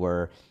 And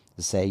where,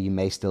 say, you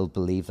may still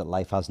believe that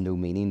life has no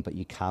meaning, but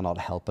you cannot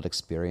help but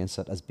experience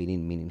it as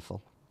being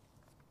meaningful.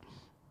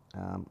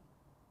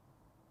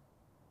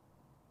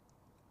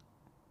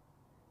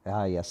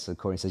 Yes, so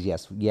Corey says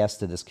yes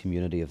to this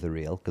community of the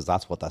real, because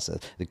that's what that is,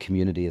 the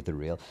community of the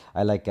real.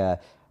 I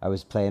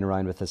was playing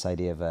around with this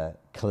idea of a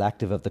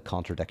collective of the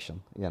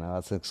contradiction.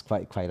 It's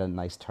quite a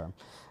nice term.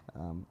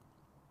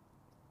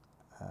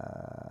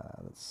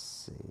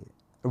 Let's see.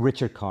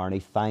 Richard Carney,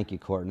 thank you,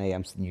 Courtney.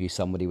 I knew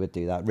somebody would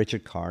do that.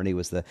 Richard Carney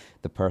was the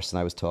person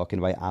I was talking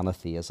about,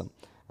 Atheism.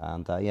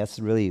 And it's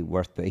really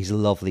worth it. He's a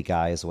lovely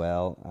guy as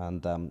well,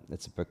 and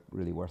it's a book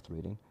really worth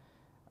reading.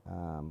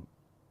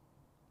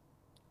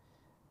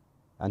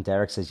 And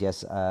Derek says,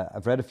 yes,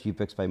 I've read a few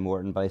books by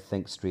Morton, but I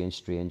think Strange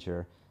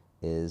Stranger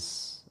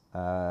is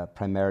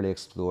primarily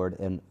explored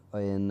in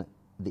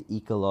the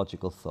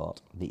ecological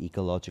thought,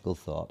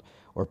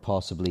 or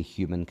possibly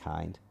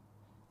humankind.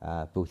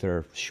 Both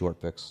are short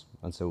books,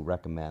 and so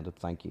recommended.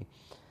 Thank you.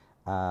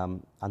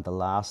 And the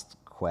last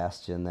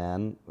question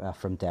then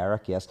from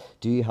Derek, yes.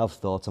 Do you have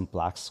thoughts on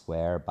Black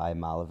Square by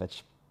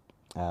Malevich?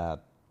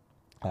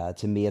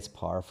 To me, it's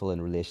powerful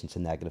in relation to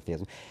negative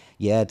theism.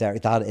 Yeah,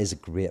 Derek, that is a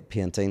great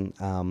painting.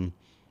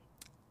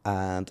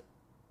 And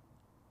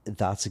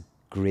that's a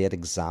great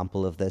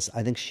example of this.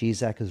 I think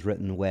Zizek has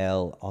written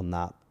well on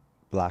that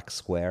Black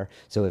Square.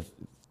 So if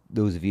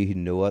those of you who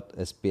know it,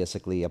 it's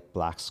basically a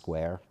black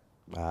square.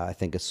 I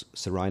think it's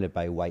surrounded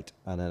by white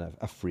and then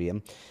a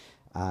frame,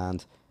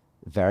 and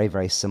very,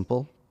 very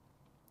simple,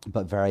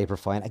 but very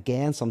profound.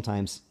 Again,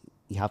 sometimes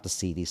you have to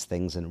see these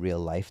things in real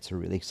life to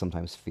really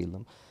sometimes feel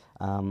them.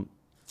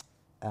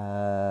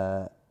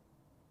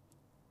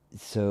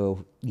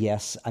 So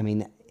yes, I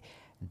mean,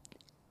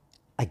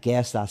 I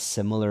guess that's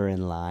similar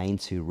in line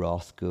to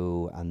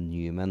Rothko and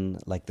Newman.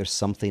 Like there's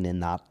something in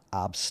that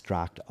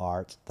abstract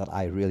art that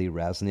I really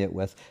resonate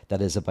with,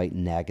 that is about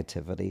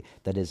negativity,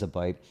 that is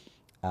about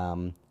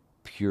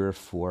pure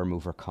form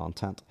over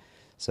content.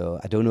 So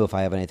I don't know if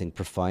I have anything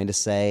profound to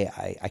say.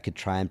 I could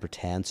try and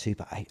pretend to,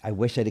 but I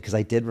wish I did, because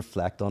I did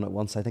reflect on it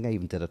once. I think I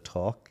even did a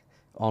talk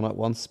on it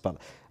once, but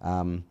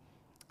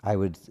I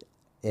would,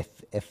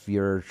 if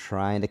you're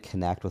trying to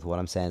connect with what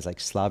I'm saying, it's like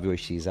Slavoj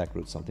Zizek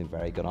wrote something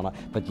very good on it.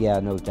 But yeah,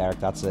 no, Derek,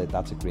 that's a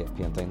great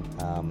painting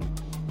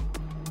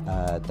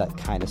that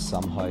kind of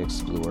somehow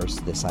explores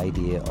this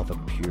idea of a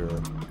pure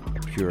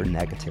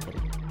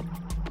negativity.